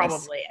out on Probably.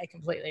 this. I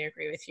completely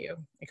agree with you.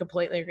 I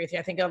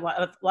think a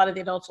lot of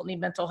the adults will need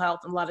mental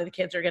health, and a lot of the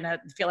kids are going to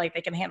feel like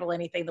they can handle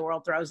anything the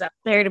world throws at them.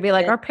 They're going to be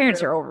like, our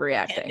parents are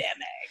overreacting. Pandemic.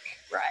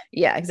 Right.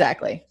 Yeah,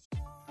 exactly.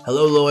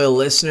 Hello, loyal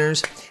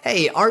listeners.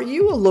 Hey, are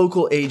you a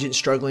local agent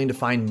struggling to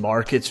find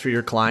markets for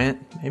your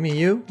client? Maybe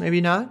you,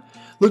 maybe not.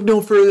 Look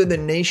no further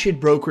than Nation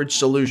Brokerage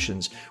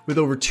Solutions. With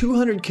over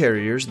 200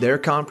 carriers, their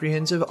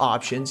comprehensive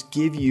options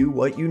give you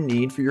what you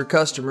need for your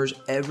customers'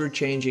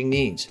 ever-changing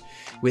needs.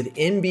 With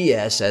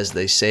NBS, as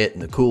they say it in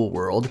the cool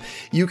world,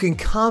 you can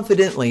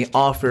confidently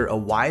offer a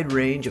wide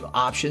range of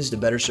options to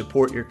better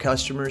support your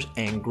customers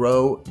and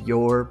grow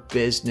your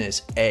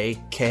business,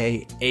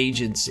 aka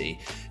agency.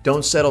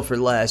 Don't settle for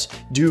less.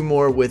 Do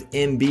more with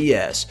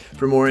NBS.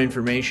 For more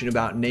information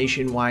about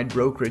nationwide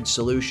brokerage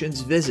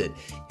solutions, visit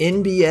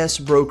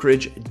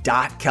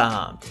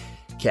nbsbrokerage.com.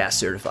 CAS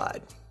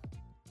certified.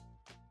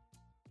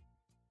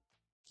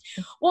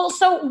 Well,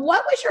 so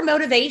what was your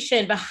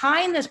motivation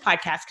behind this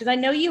podcast? Because I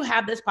know you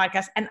have this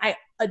podcast and I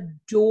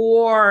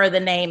adore the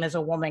name as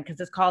a woman because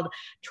it's called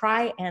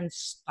Try and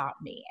Stop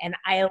Me. And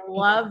I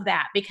love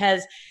that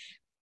because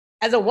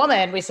as a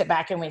woman, we sit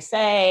back and we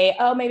say,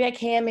 oh, maybe I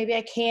can, maybe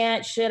I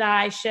can't. Should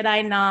I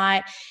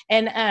not?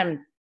 And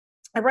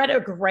I read a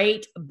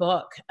great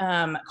book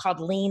called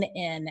Lean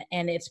In,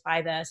 and it's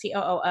by the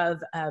COO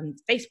of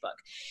Facebook.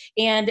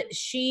 And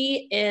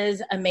she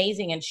is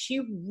amazing. And she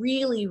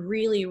really,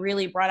 really,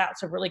 really brought out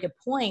some really good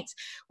points,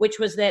 which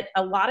was that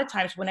a lot of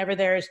times whenever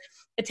there's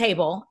a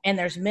table and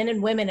there's men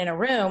and women in a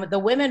room, the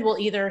women will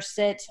either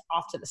sit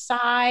off to the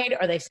side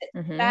or they sit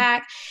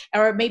back,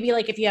 or maybe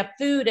like if you have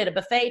food at a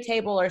buffet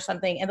table or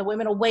something, and the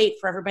women will wait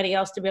for everybody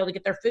else to be able to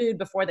get their food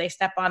before they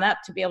step on up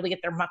to be able to get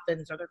their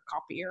muffins or their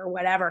coffee or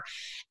whatever.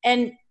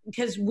 And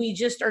because we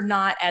just are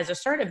not as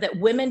assertive, that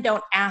women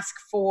don't ask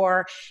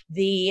for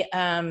the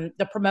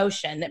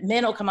promotion, that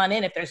men will come on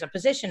in if there's a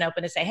position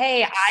open and say,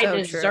 hey, I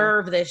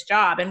deserve this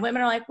job. And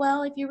women are like,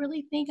 well, if you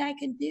really think I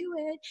can do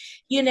it,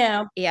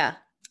 Yeah.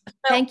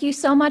 Thank you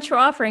so much for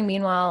offering.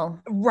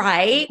 Meanwhile,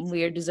 Right.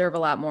 we deserve a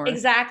lot more.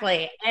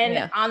 Exactly. And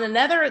Yeah. on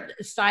another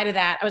side of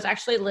that, I was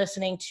actually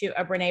listening to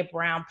a Brene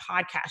Brown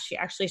podcast. She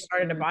actually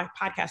started a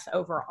podcast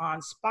over on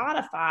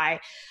Spotify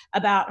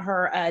about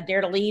her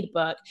Dare to Lead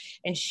book.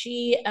 And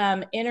she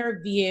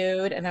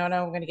interviewed, and I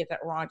know I'm going to get that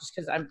wrong just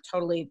because I'm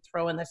totally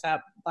throwing this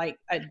up. Like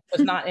I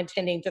was not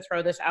intending to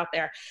throw this out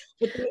there.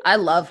 I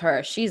love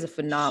her. She's a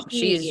phenomenal.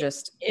 She's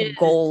just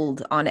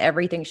gold on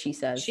everything she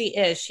says. She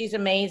is. She's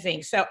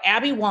amazing. So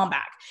Abby Wambach,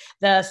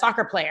 the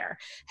soccer player,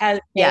 has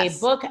a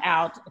book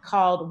out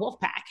called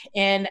Wolfpack,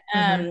 and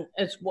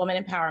it's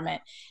woman empowerment.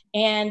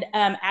 And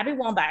Abby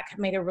Wambach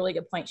made a really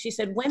good point. She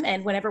said,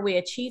 women, whenever we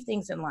achieve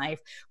things in life,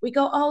 we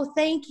go, oh,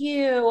 thank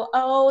you.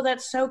 Oh,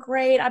 that's so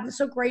great. I'm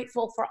so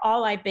grateful for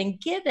all I've been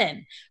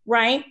given,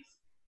 right?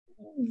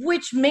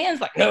 Which man's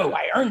like, no,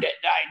 I earned it.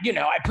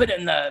 I put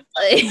in the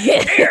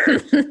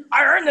years.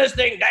 I earned this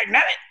thing,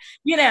 dagnabbit,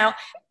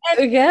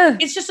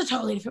 and it's just a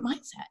totally different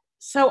mindset.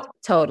 So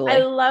totally, I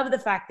love the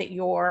fact that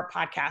your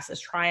podcast is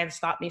Try and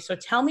Stop Me. So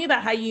tell me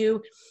about how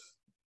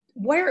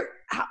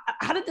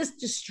did this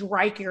just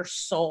strike your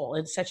soul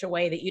in such a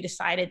way that you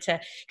decided to,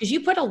 because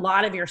you put a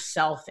lot of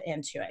yourself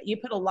into it. You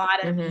put a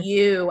lot of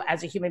you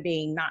as a human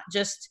being, not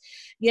just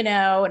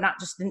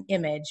an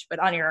image, but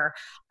not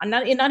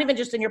even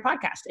just in your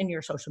podcast, in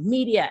your social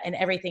media and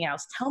everything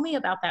else. Tell me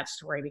about that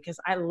story, because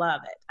I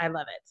love it. I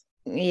love it.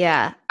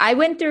 Yeah. I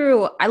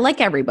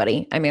like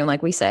everybody. I mean,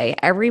 like we say,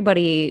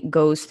 everybody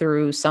goes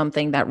through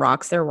something that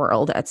rocks their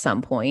world at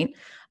some point.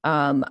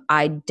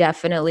 I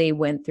definitely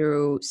went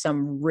through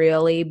some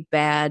really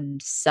bad,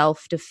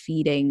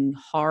 self-defeating,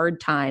 hard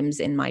times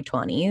in my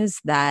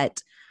 20s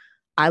that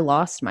I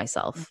lost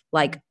myself,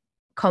 like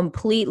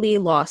completely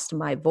lost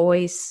my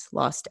voice,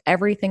 lost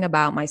everything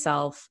about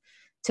myself,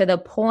 to the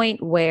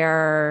point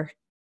where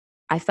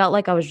I felt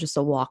like I was just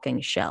a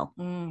walking shell.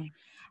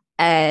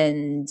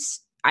 And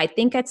I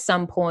think at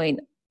some point,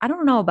 I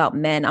don't know about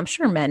men. I'm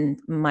sure men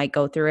might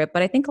go through it,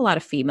 but I think a lot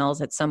of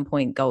females at some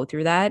point go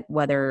through that,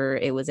 whether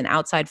it was an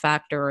outside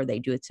factor or they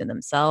do it to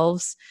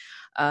themselves.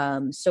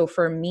 So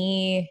for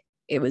me,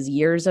 it was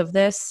years of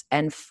this.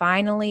 And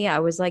finally, I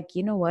was like,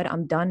 you know what?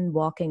 I'm done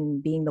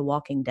being the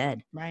walking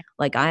dead. Right.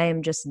 Like, I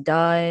am just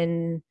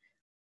done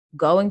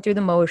going through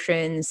the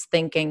motions,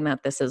 thinking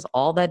that this is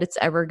all that it's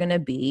ever going to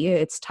be.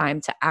 It's time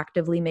to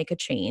actively make a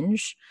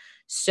change.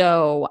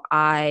 So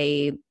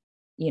I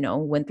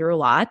went through a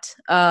lot.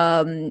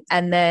 And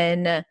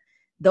then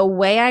the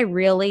way I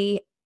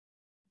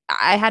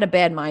had a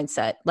bad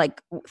mindset,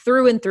 like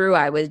through and through.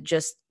 I would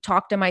just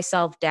talk to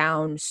myself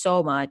down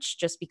so much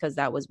just because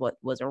that was what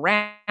was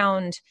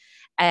around.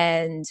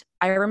 And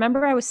I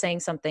remember I was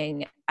saying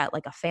something at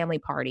like a family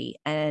party,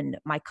 and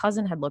my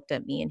cousin had looked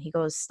at me and he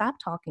goes, "Stop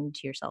talking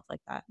to yourself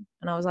like that."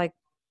 And I was like,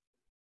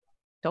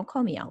 don't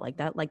call me out like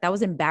that. Like, that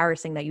was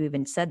embarrassing that you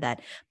even said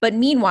that. But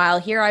meanwhile,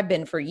 here I've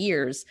been for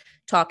years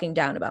talking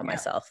down about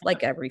myself,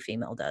 like every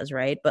female does,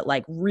 right? But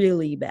like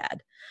really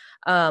bad.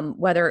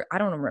 Whether, I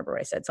don't remember what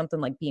I said, something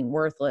like being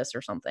worthless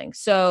or something.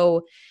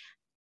 So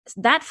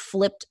that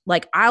flipped,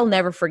 like, I'll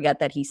never forget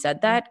that he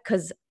said that,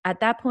 because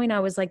at that point I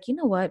was like, you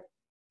know what?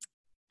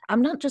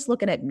 I'm not just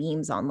looking at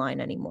memes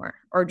online anymore,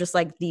 or just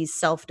like these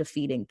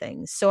self-defeating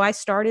things. So I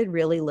started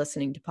really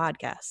listening to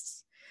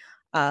podcasts.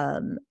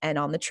 And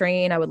on the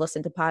train, I would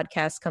listen to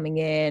podcasts coming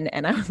in,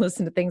 and I would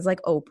listen to things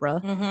like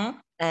Oprah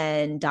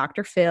and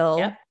Dr.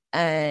 Phil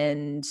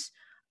and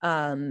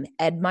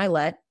Ed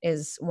Milet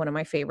is one of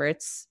my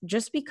favorites,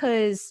 just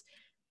because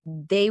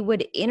they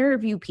would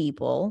interview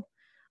people,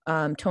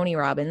 Tony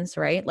Robbins,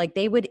 right? Like,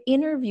 they would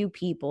interview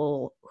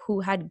people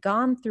who had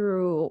gone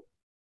through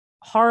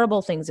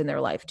horrible things in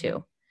their life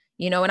too.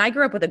 And I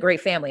grew up with a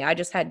great family. I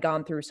just had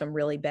gone through some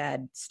really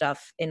bad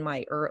stuff in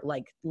my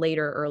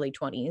later early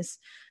 20s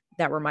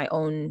that were my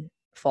own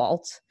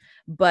fault,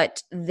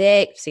 but you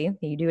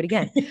do it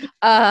again.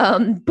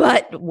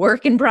 But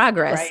work in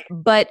progress. Right.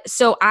 But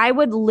so I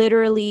would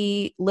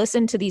literally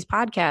listen to these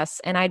podcasts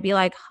and I'd be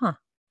like,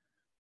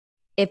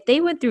 if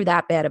they went through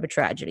that bad of a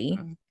tragedy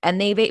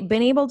and they've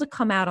been able to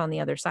come out on the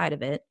other side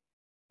of it,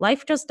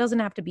 life just doesn't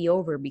have to be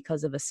over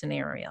because of a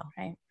scenario.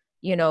 Right.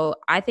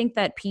 I think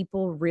that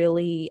people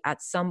really,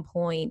 at some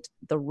point,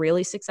 the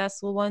really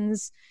successful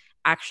ones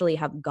actually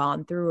have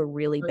gone through a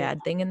really bad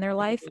thing in their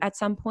life at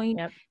some point,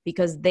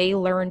 because they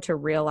learn to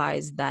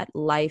realize that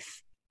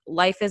life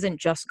isn't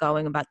just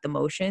going about the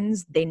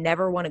motions. They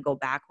never want to go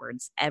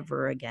backwards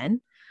ever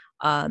again.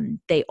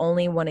 They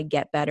only want to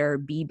get better,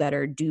 be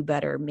better, do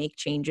better, make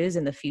changes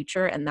in the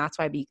future. And that's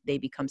why they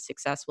become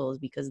successful, is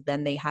because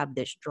then they have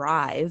this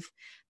drive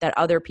that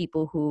other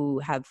people who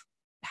have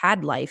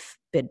had life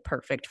been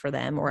perfect for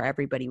them, or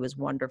everybody was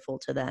wonderful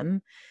to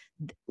them,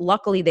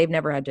 luckily they've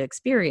never had to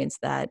experience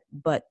that.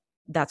 But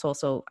that's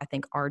also, I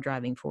think, our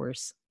driving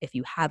force if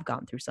you have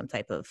gone through some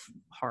type of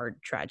hard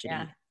tragedy,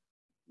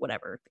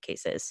 whatever the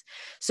case is.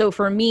 So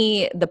for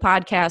me,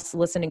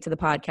 listening to the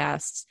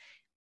podcasts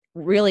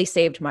really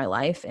saved my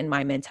life and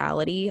my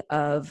mentality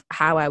of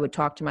how I would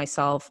talk to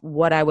myself,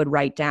 what I would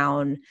write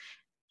down.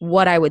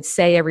 what I would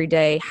say every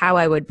day, how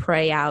I would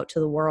pray out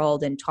to the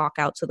world and talk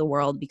out to the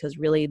world, because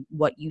really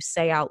what you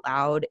say out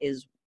loud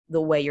is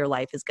the way your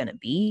life is going to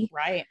be.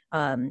 Right.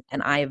 And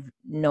I've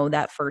know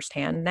that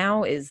firsthand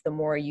now, is the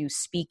more you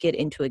speak it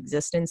into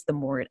existence, the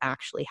more it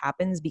actually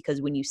happens,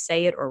 because when you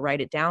say it or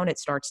write it down, it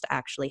starts to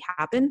actually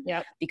happen.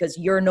 Yep. Because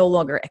you're no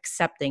longer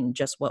accepting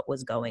just what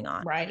was going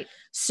on. Right.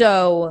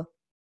 So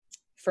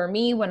for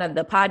me, one of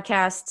the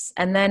podcasts,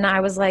 and then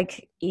I was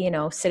like,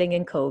 sitting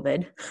in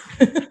COVID.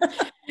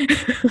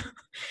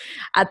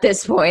 At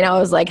this point, I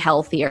was like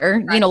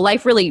healthier. Right.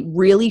 Life really,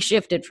 really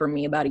shifted for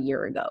me about a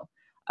year ago,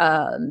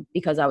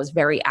 because I was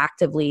very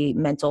actively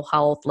mental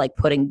health, like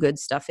putting good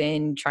stuff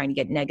in, trying to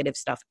get negative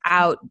stuff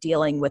out,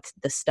 dealing with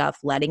the stuff,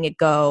 letting it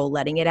go,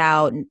 letting it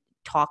out, and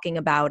talking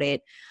about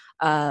it.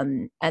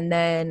 And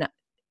then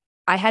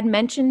I had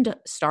mentioned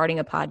starting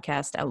a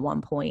podcast at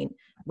one point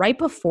right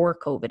before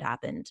COVID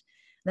happened.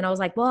 Then I was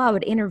like, well, I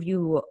would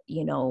interview,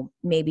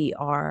 maybe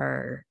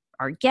our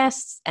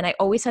guests. And I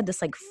always had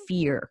this like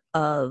fear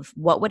of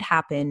what would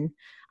happen.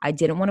 I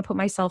didn't want to put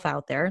myself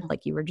out there,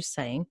 like you were just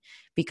saying,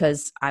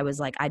 because I was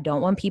like, I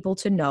don't want people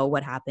to know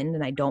what happened,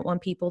 and I don't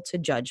want people to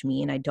judge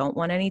me, and I don't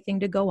want anything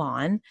to go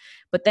on.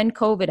 But then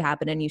COVID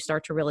happened, and you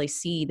start to really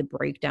see the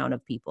breakdown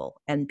of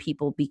people and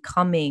people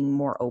becoming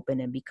more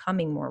open and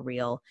becoming more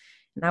real.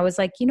 And I was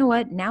like, you know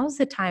what? Now's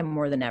the time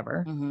more than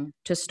ever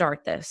to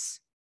start this.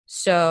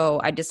 So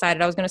I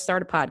decided I was going to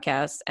start a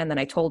podcast, and then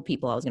I told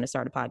people I was going to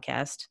start a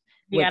podcast.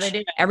 You gotta do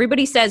it.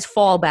 Everybody says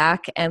fall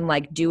back and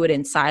like do it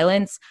in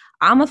silence.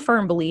 I'm a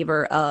firm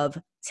believer of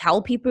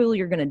tell people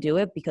you're going to do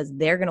it, because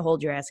they're going to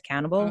hold your ass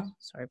accountable.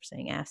 Sorry for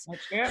saying ass.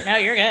 No,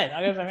 you're good.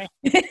 I'll go for me.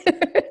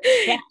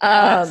 Yeah,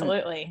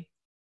 absolutely.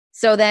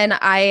 So then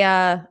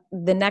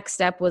the next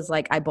step was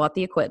like, I bought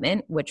the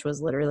equipment, which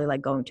was literally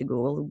like going to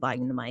Google,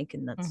 buying the mic,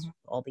 and that's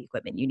all the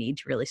equipment you need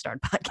to really start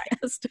a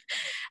podcast.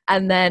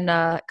 And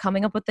then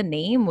coming up with the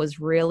name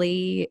was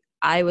really,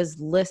 I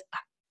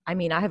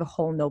have a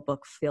whole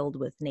notebook filled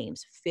with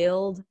names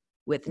to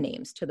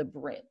the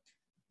brim.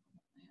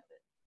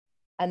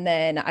 And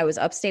then I was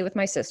upstate with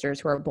my sisters,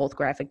 who are both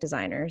graphic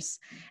designers.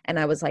 And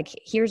I was like,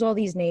 here's all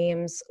these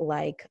names,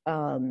 like,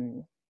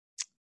 wonder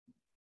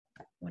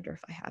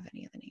if I have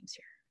any of the names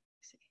here.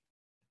 Let's see.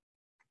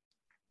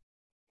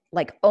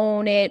 Like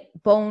Own It,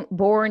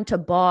 Born to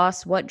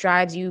Boss, What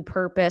Drives You,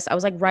 Purpose. I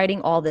was like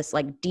writing all this,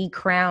 like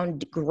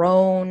Decrowned,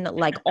 Grown,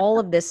 like all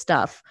of this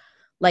stuff.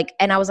 Like,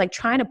 and I was like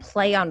trying to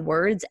play on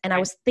words, and I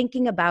was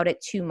thinking about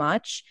it too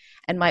much.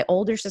 And my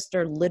older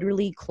sister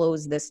literally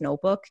closed this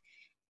notebook,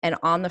 and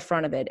on the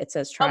front of it, it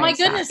says, try. Oh my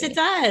goodness, it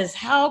does.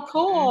 How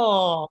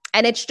cool.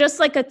 And it's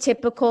just like a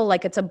typical,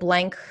 like it's a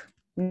blank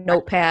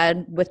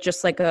notepad with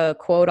just like a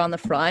quote on the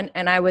front.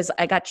 And I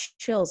got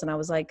chills, and I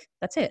was like,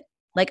 that's it.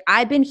 Like,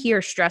 I've been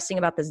here stressing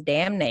about this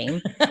damn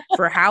name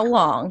for how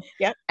long?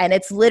 Yep. And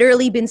it's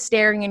literally been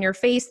staring in your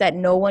face that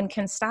no one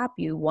can stop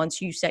you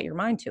once you set your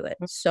mind to it.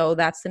 So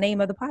that's the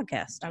name of the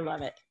podcast. I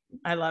love it.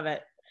 I love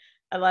it.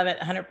 I love it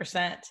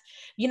 100%.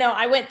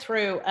 I went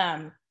through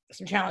some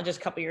challenges a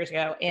couple years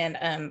ago, and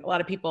a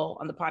lot of people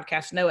on the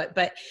podcast know it,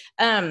 but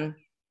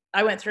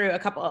I went through a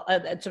couple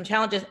some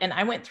challenges, and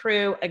I went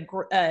through a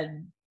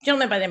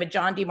gentleman by the name of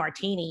John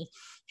DeMartini.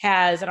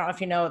 I don't know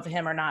if you know of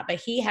him or not, but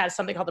he has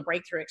something called the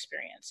breakthrough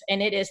experience.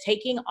 And it is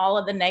taking all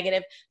of the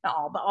negative, not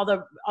all, but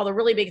all the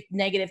really big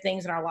negative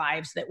things in our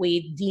lives that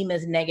we deem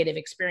as negative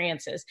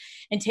experiences,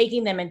 and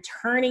taking them and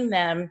turning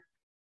them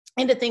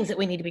into things that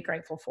we need to be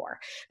grateful for,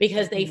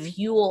 because they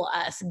fuel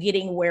us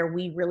getting where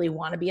we really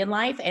want to be in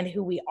life and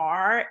who we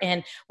are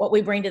and what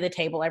we bring to the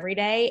table every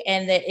day.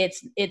 And that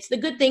it's the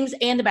good things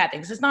and the bad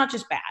things. It's not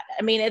just bad.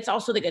 I mean, it's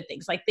also the good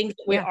things, like things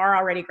that we are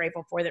already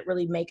grateful for that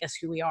really make us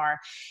who we are.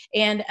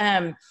 And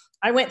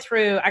I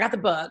got the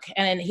book,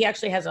 and he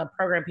actually has a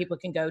program people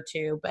can go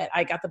to, but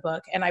I got the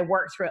book and I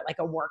worked through it like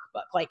a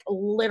workbook. Like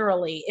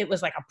literally it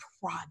was like a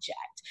project.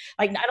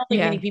 Like, I don't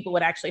think many people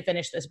would actually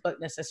finish this book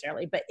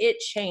necessarily, but it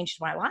changed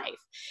my life.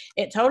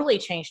 It totally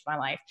changed my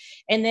life.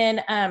 And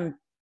then,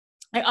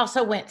 I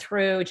also went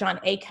through John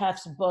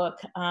Acuff's book,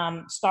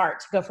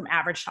 Start, Go From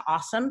Average to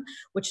Awesome,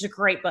 which is a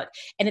great book.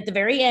 And at the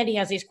very end, he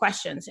has these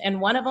questions.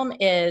 And one of them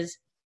is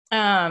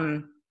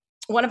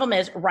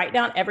write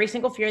down every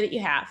single fear that you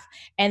have,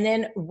 and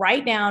then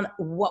write down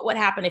what would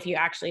happen if you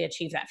actually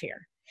achieve that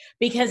fear.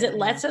 Because it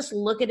lets us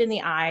look it in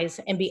the eyes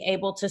and be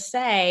able to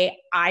say,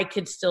 I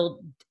would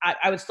still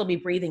be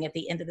breathing at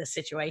the end of this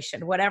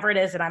situation, whatever it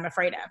is that I'm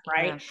afraid of.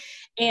 Right.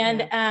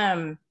 Yeah.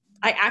 And,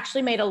 I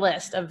actually made a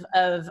list of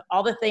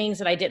all the things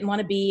that I didn't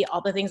want to be,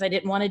 all the things I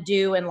didn't want to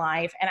do in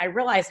life. And I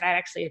realized that I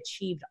actually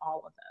achieved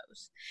all of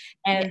those.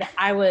 And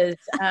I was,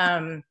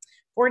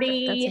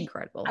 40, that's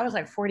incredible. I was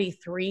like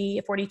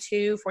 42,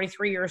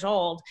 43 years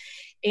old.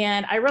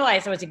 And I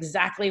realized I was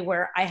exactly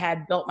where I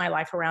had built my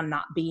life around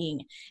not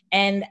being.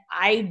 And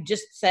I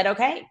just said,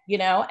 okay,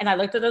 and I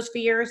looked at those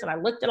fears and I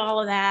looked at all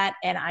of that.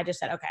 And I just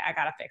said, okay, I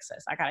got to fix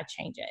this. I got to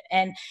change it.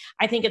 And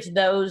I think it's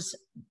those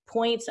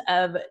points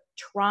of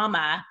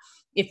trauma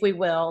if we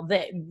will,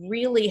 that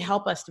really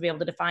help us to be able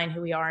to define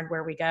who we are and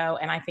where we go.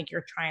 And I think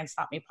your Try and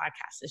Stop Me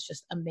podcast is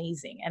just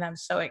amazing. And I'm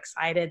so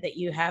excited that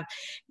you have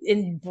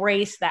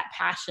embraced that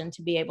passion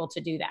to be able to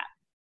do that.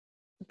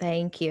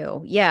 Thank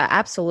you. Yeah,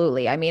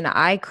 absolutely. I mean,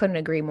 I couldn't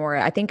agree more.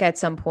 I think at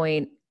some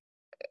point,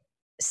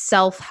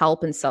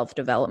 self-help and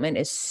self-development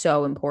is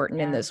so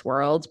important in this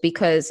world,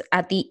 because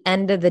at the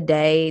end of the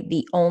day,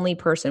 the only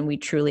person we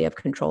truly have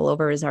control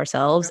over is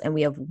ourselves, and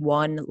we have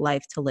one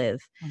life to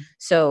live.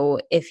 So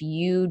if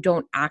you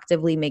don't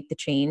actively make the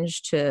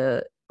change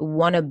to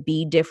want to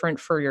be different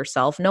for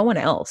yourself, no one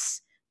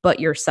else but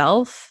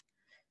yourself,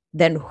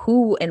 then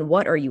who and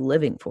what are you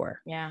living for?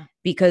 Yeah.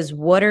 Because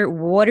what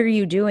are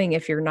you doing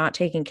if you're not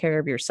taking care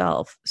of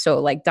yourself? So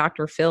like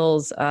Dr.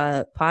 Phil's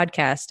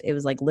podcast, it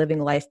was like Living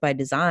Life by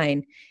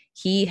Design.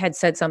 He had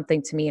said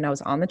something to me, and I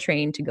was on the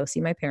train to go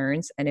see my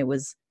parents, and it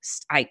was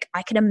I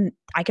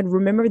could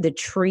remember the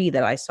tree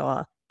that I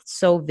saw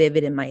so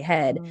vivid in my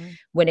head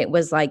when it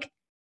was like,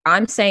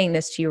 I'm saying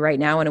this to you right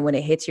now, and when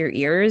it hits your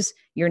ears,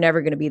 you're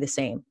never going to be the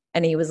same.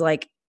 And he was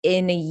like,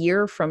 in a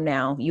year from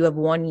now, you have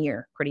 1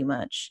 year pretty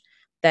much,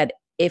 that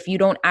if you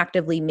don't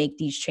actively make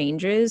these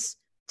changes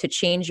to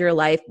change your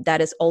life,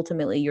 that is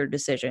ultimately your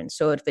decision.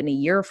 So if in a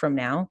year from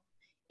now,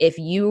 if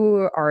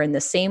you are in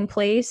the same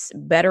place,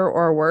 better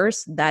or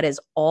worse, that is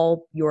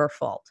all your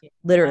fault.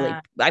 Literally.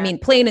 I mean,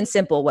 plain and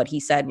simple, what he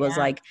said was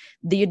like,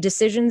 the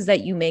decisions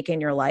that you make in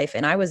your life,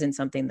 and I was in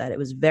something that it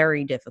was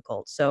very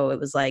difficult. So it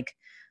was like,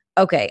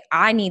 okay,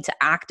 I need to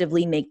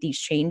actively make these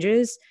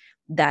changes,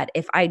 that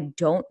if I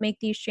don't make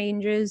these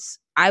changes,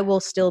 I will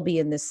still be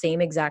in the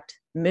same exact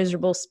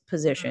miserable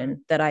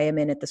position that I am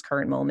in at this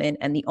current moment.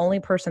 And the only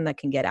person that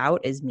can get out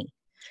is me.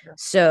 Sure.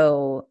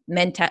 So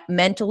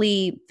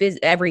mentally,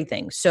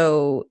 everything.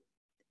 So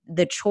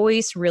the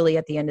choice really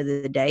at the end of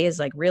the day is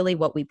like really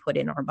what we put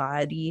in our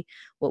body,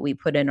 what we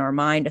put in our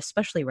mind,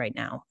 especially right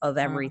now of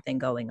everything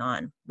going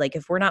on. Like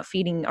if we're not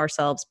feeding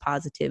ourselves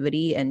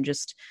positivity and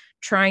just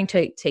trying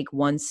to take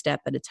one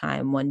step at a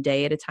time, one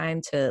day at a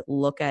time to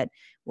look at,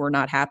 we're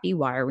not happy.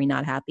 Why are we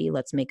not happy?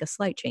 Let's make a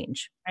slight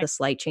change. Right. The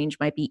slight change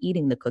might be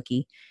eating the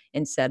cookie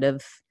instead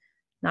of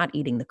not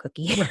eating the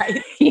cookie,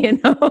 right? You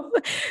know,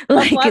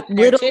 like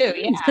little too,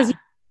 because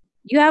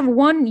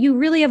you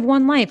really have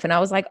one life. And I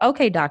was like,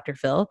 okay, Dr.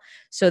 Phil.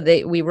 So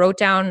we wrote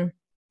down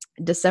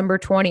December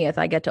 20th,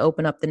 I get to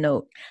open up the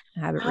note.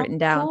 I have it written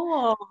down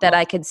that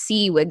I could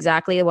see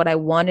exactly what I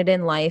wanted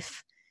in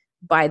life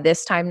by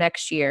this time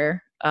next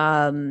year.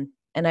 And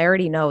I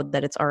already know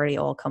that it's already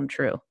all come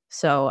true.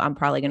 So I'm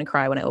probably going to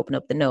cry when I open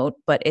up the note,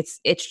 but it's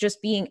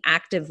just being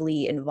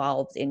actively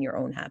involved in your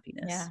own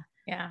happiness. Yeah.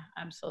 Yeah,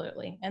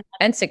 absolutely.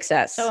 And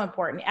success. So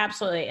important.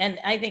 Absolutely. And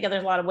I think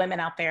there's a lot of women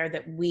out there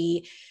that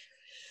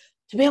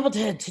to be able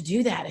to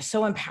do that is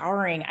so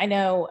empowering. I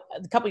know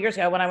a couple of years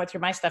ago when I went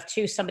through my stuff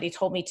too, somebody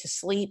told me to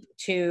sleep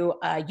to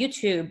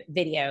YouTube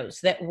videos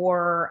that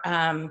were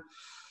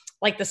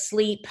like the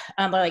sleep,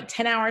 they're like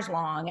 10 hours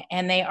long,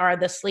 and they are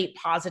the sleep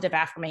positive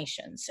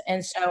affirmations.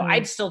 And so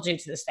I still do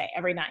to this day,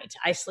 every night.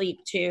 I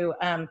sleep to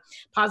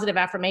positive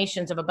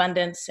affirmations of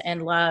abundance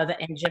and love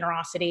and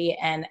generosity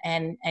and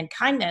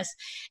kindness.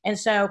 And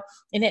so,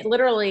 and it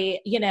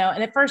literally, you know,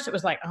 and at first it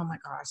was like, oh my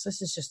gosh,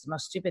 this is just the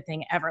most stupid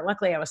thing ever.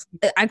 Luckily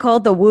I call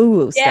it the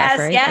woo-woo stuff,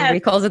 right? Yes.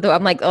 Everybody calls it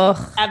I'm like,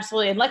 oh.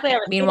 Absolutely. And luckily I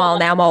was meanwhile,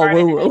 now I'm all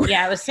woo-woo.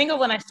 Yeah, I was single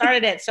when I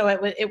started it. So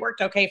it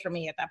worked okay for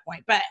me at that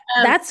point. But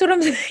that's what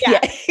I'm saying. Yeah.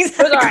 It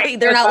was all right.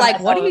 They're not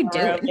like, what are you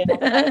doing?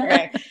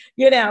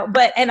 You know,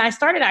 and I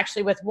started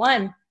actually with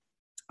one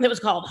that was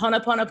called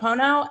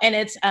Ho'oponopono, and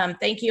it's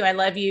thank you, I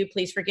love you,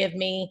 please forgive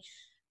me.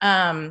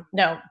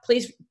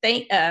 Please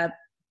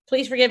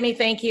forgive me,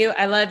 thank you,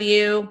 I love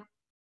you.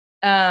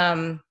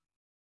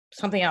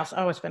 Something else.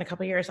 Oh, it's been a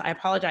couple of years. I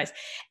apologize.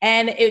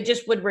 And it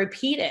just would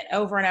repeat it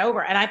over and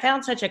over. And I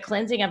found such a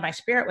cleansing of my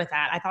spirit with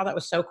that. I thought that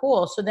was so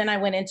cool. So then I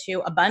went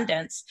into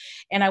abundance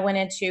and I went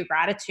into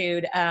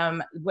gratitude,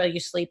 where you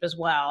sleep as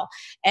well.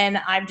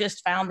 And I've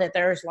just found that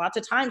there's lots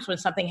of times when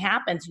something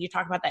happens and you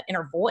talk about that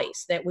inner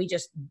voice that we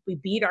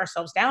beat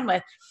ourselves down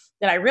with,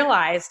 that I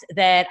realized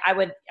that I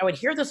would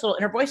hear this little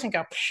inner voice and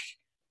go,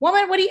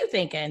 woman, what are you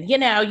thinking? You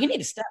know, you need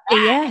to step back.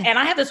 Yeah. And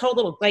I have this whole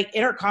little like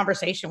inner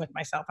conversation with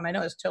myself. And I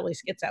know it's totally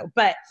schizo,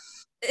 but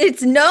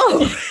it's no.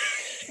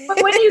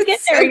 But when you get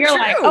there, you're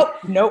like, oh,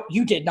 no,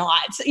 you did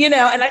not. You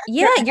know, and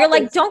you're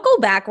like, don't go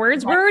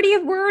backwards. We're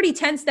already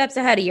 10 steps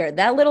ahead of you.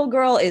 That little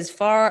girl is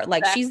far,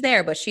 like she's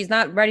there, but she's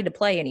not ready to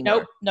play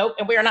anymore. Nope.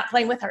 And we are not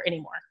playing with her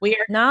anymore. We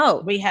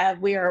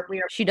are.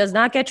 She does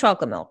not get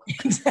chocolate milk.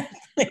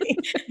 Exactly.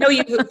 No,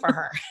 you poop for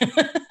her.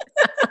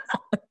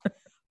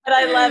 But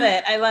I love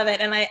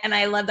it. And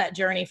I love that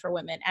journey for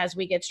women as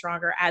we get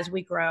stronger, as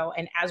we grow,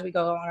 and as we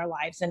go along our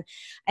lives. And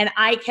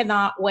I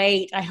cannot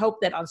wait. I hope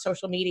that on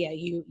social media,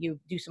 you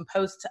do some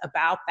posts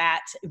about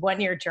that 1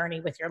 year journey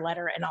with your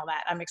letter and all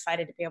that. I'm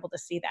excited to be able to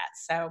see that.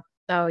 So,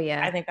 oh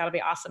yeah, I think that'll be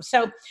awesome.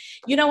 So,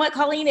 you know what,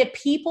 Colleen, if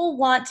people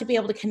want to be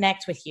able to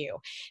connect with you,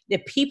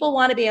 if people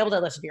want to be able to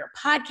listen to your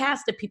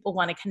podcast, if people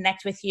want to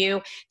connect with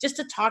you, just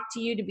to talk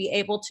to you, to be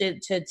able to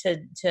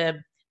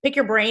pick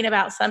your brain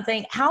about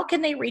something, how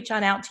can they reach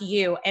on out to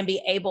you and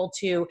be able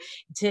to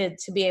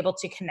be able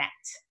to connect?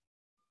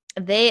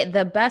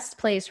 The best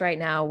place right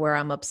now where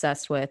I'm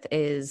obsessed with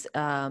is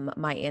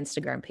my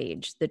Instagram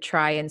page, the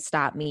Try and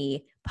Stop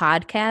Me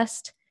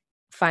podcast.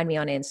 Find me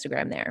on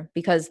Instagram there,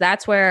 because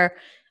that's where,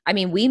 I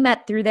mean, we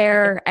met through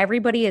there.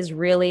 Everybody is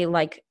really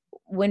like,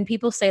 when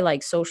people say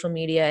like social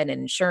media and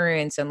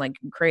insurance and like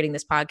creating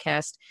this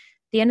podcast,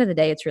 at the end of the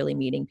day, it's really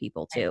meeting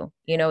people too.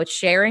 You know, it's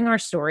sharing our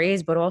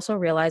stories, but also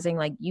realizing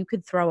like you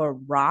could throw a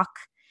rock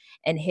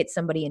and hit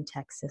somebody in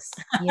Texas,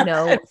 you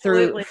know,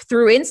 through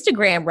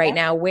Instagram right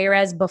now.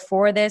 Whereas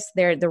before this,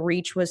 the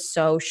reach was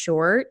so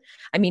short.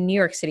 I mean, New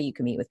York City, you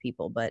can meet with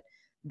people, but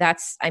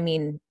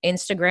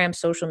Instagram,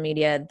 social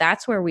media,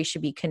 that's where we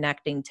should be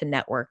connecting to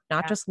network,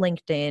 not just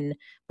LinkedIn,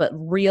 but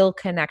real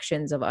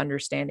connections of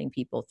understanding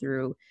people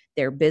through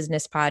their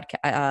business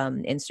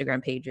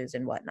Instagram pages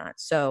and whatnot.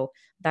 So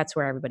that's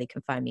where everybody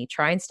can find me.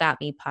 Try and Stop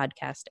Me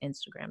podcast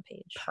Instagram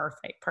page.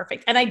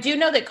 Perfect. And I do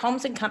know that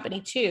Combs & Company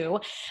too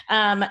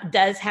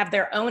does have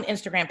their own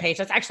Instagram page.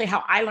 That's actually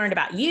how I learned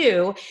about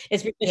you,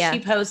 is because she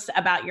posts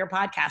about your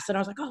podcast. And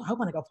I was like, oh, I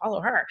want to go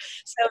follow her.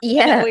 So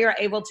we were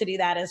able to do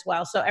that as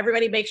well. So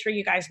everybody make sure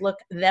you guys look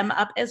them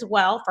up as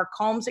well for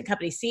Combs &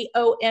 Company,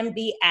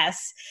 COMBS,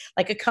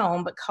 like a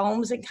comb, but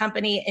Combs &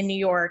 Company in New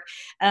York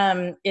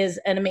is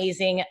an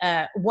amazing,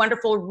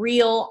 wonderful,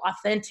 real,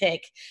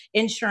 authentic,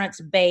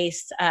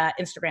 insurance-based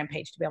Instagram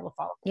page to be able to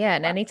follow. Yeah,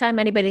 and anytime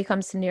anybody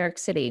comes to New York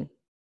City,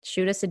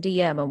 shoot us a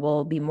DM and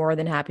we'll be more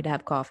than happy to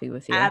have coffee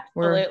with you.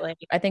 Absolutely.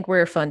 I think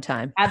we're a fun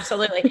time.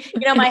 Absolutely.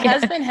 You know, my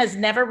husband has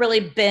never really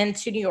been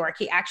to New York.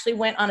 He actually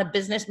went on a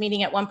business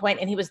meeting at one point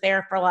and he was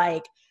there for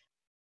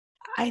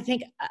I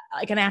think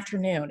like an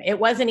afternoon. It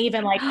wasn't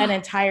even like an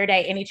entire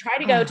day. And he tried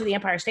to go to the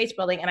Empire State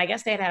Building, and I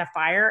guess they had a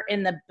fire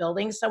in the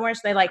building somewhere.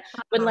 So they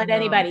wouldn't let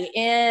anybody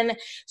in.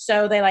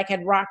 So they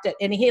had rocked it.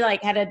 And he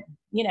had to,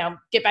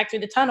 get back through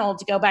the tunnel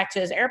to go back to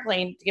his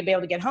airplane to be able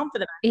to get home for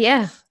the night.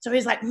 Yeah. So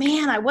he's like,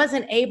 man, I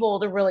wasn't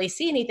able to really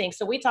see anything.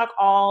 So we talk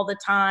all the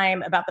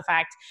time about the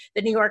fact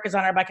that New York is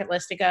on our bucket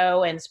list to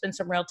go and spend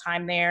some real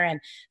time there and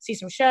see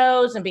some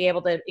shows and be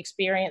able to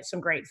experience some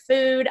great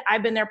food.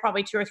 I've been there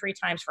probably 2 or 3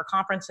 times for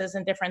conferences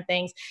and different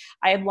things.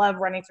 I love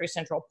running through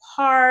Central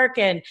Park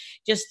and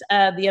just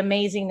the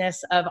amazingness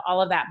of all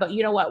of that. But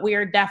you know what? We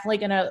are definitely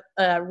going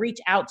to reach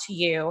out to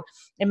you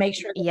and make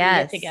sure that we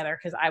get together,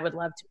 because I would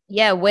love to.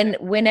 Yeah,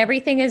 when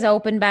everything is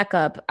open back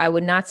up, I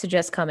would not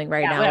suggest coming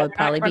right now. It would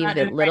probably be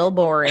a little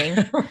boring.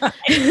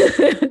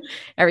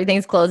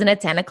 Everything's closing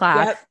at 10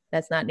 o'clock. Yep.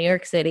 That's not New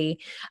York City.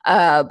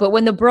 But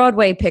when the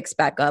Broadway picks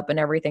back up and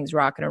everything's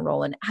rocking and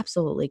rolling,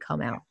 absolutely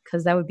come out,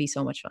 because that would be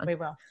so much fun. We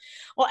will.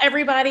 Well,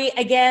 everybody,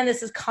 again,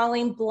 this is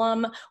Colleen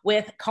Blum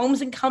with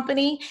Combs &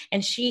 Company,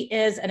 and she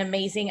is an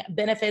amazing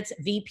benefits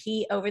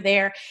VP over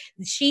there.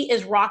 She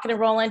is rocking and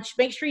rolling.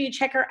 Make sure you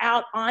check her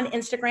out on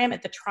Instagram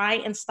at the Try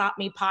and Stop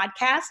Me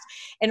podcast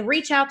and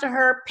reach out to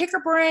her, pick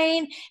her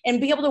brain,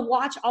 and be able to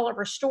watch all of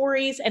her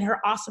stories and her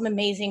awesome,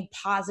 amazing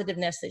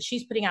positiveness that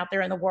she's putting out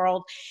there in the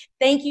world.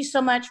 Thank you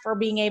so much for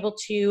being able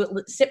to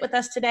sit with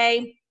us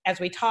today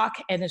as we talk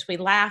and as we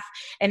laugh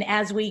and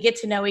as we get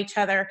to know each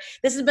other.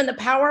 This has been the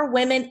Power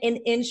Women in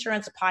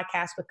Insurance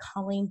podcast with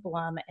Colleen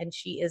Blum, and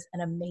she is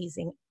an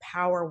amazing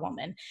power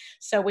woman.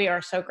 So we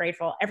are so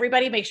grateful.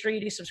 Everybody, make sure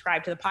you do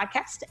subscribe to the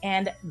podcast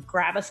and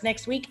grab us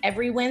next week.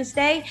 Every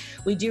Wednesday,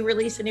 we do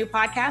release a new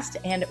podcast,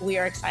 and we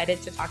are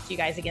excited to talk to you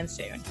guys again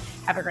soon.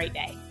 Have a great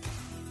day.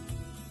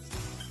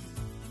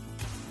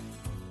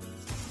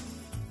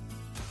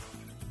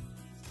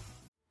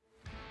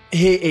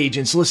 Hey,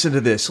 agents, listen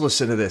to this.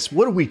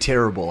 What are we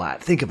terrible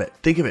at? Think of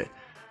it.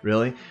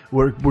 Really?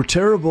 We're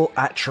terrible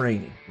at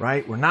training,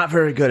 right? We're not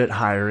very good at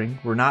hiring.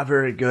 We're not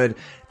very good,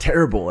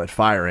 terrible at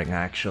firing,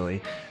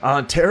 actually.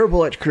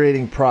 Terrible at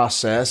creating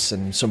process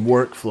and some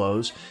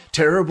workflows.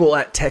 Terrible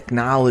at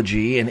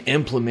technology and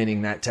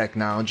implementing that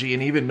technology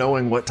and even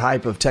knowing what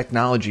type of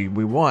technology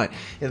we want.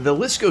 And the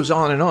list goes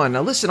on and on.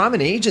 Now, listen, I'm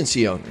an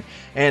agency owner,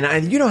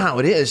 and you know how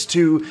it is.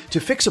 To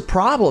fix a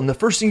problem, the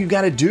first thing you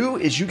got to do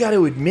is you got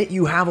to admit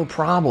you have a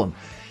problem.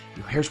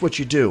 Here's what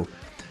you do.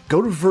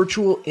 Go to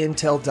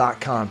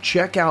virtualintel.com.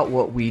 Check out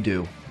what we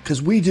do,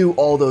 because we do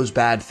all those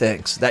bad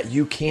things that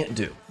you can't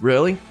do,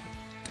 really.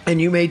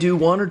 And you may do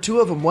 1 or 2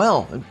 of them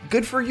well.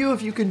 Good for you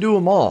if you can do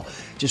them all.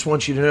 Just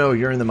want you to know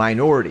you're in the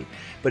minority.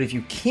 But if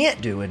you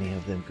can't do any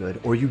of them good,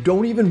 or you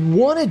don't even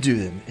want to do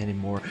them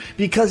anymore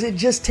because it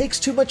just takes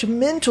too much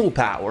mental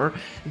power,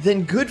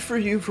 then good for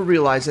you for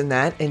realizing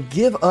that, and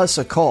give us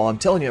a call. I'm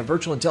telling you, at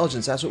Virtual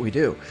Intelligence, that's what we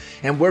do.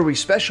 And where we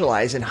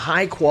specialize in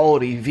high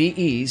quality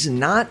VEs,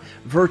 not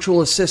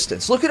virtual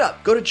assistants. Look it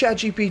up. Go to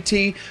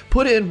ChatGPT,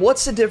 put in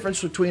what's the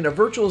difference between a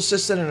virtual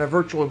assistant and a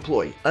virtual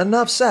employee.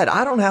 Enough said.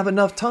 I don't have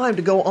enough time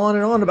to go on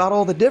and on about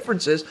all the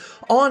differences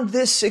on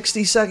this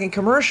 60-second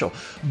commercial.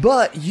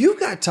 But you've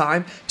got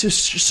time to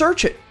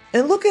search it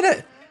and look at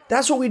it.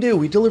 That's what we do.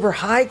 We deliver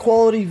high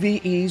quality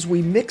VEs.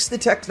 We mix the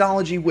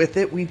technology with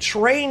it. We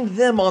train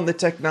them on the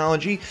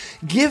technology,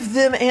 give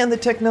them and the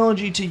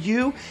technology to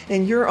you,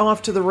 and you're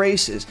off to the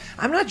races.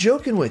 I'm not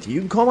joking with you. You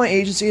can call my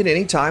agency at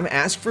any time,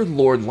 ask for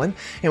Lordland,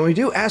 and we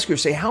do ask her,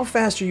 say, how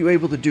fast are you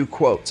able to do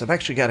quotes? I've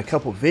actually got a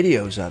couple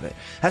videos of it.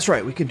 That's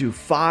right. We can do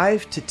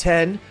 5 to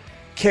 10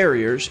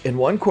 carriers in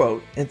one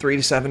quote in 3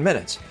 to 7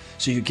 minutes.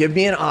 So you give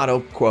me an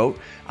auto quote,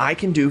 I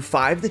can do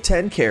 5 to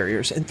 10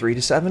 carriers in 3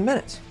 to 7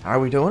 minutes. How are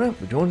we doing it?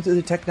 We're doing it through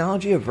the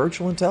technology of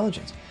virtual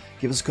intelligence.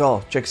 Give us a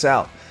call. Check us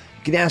out.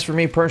 You can ask for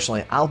me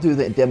personally. I'll do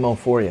the demo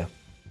for you.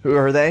 Who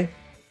are they?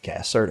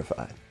 CAS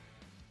certified.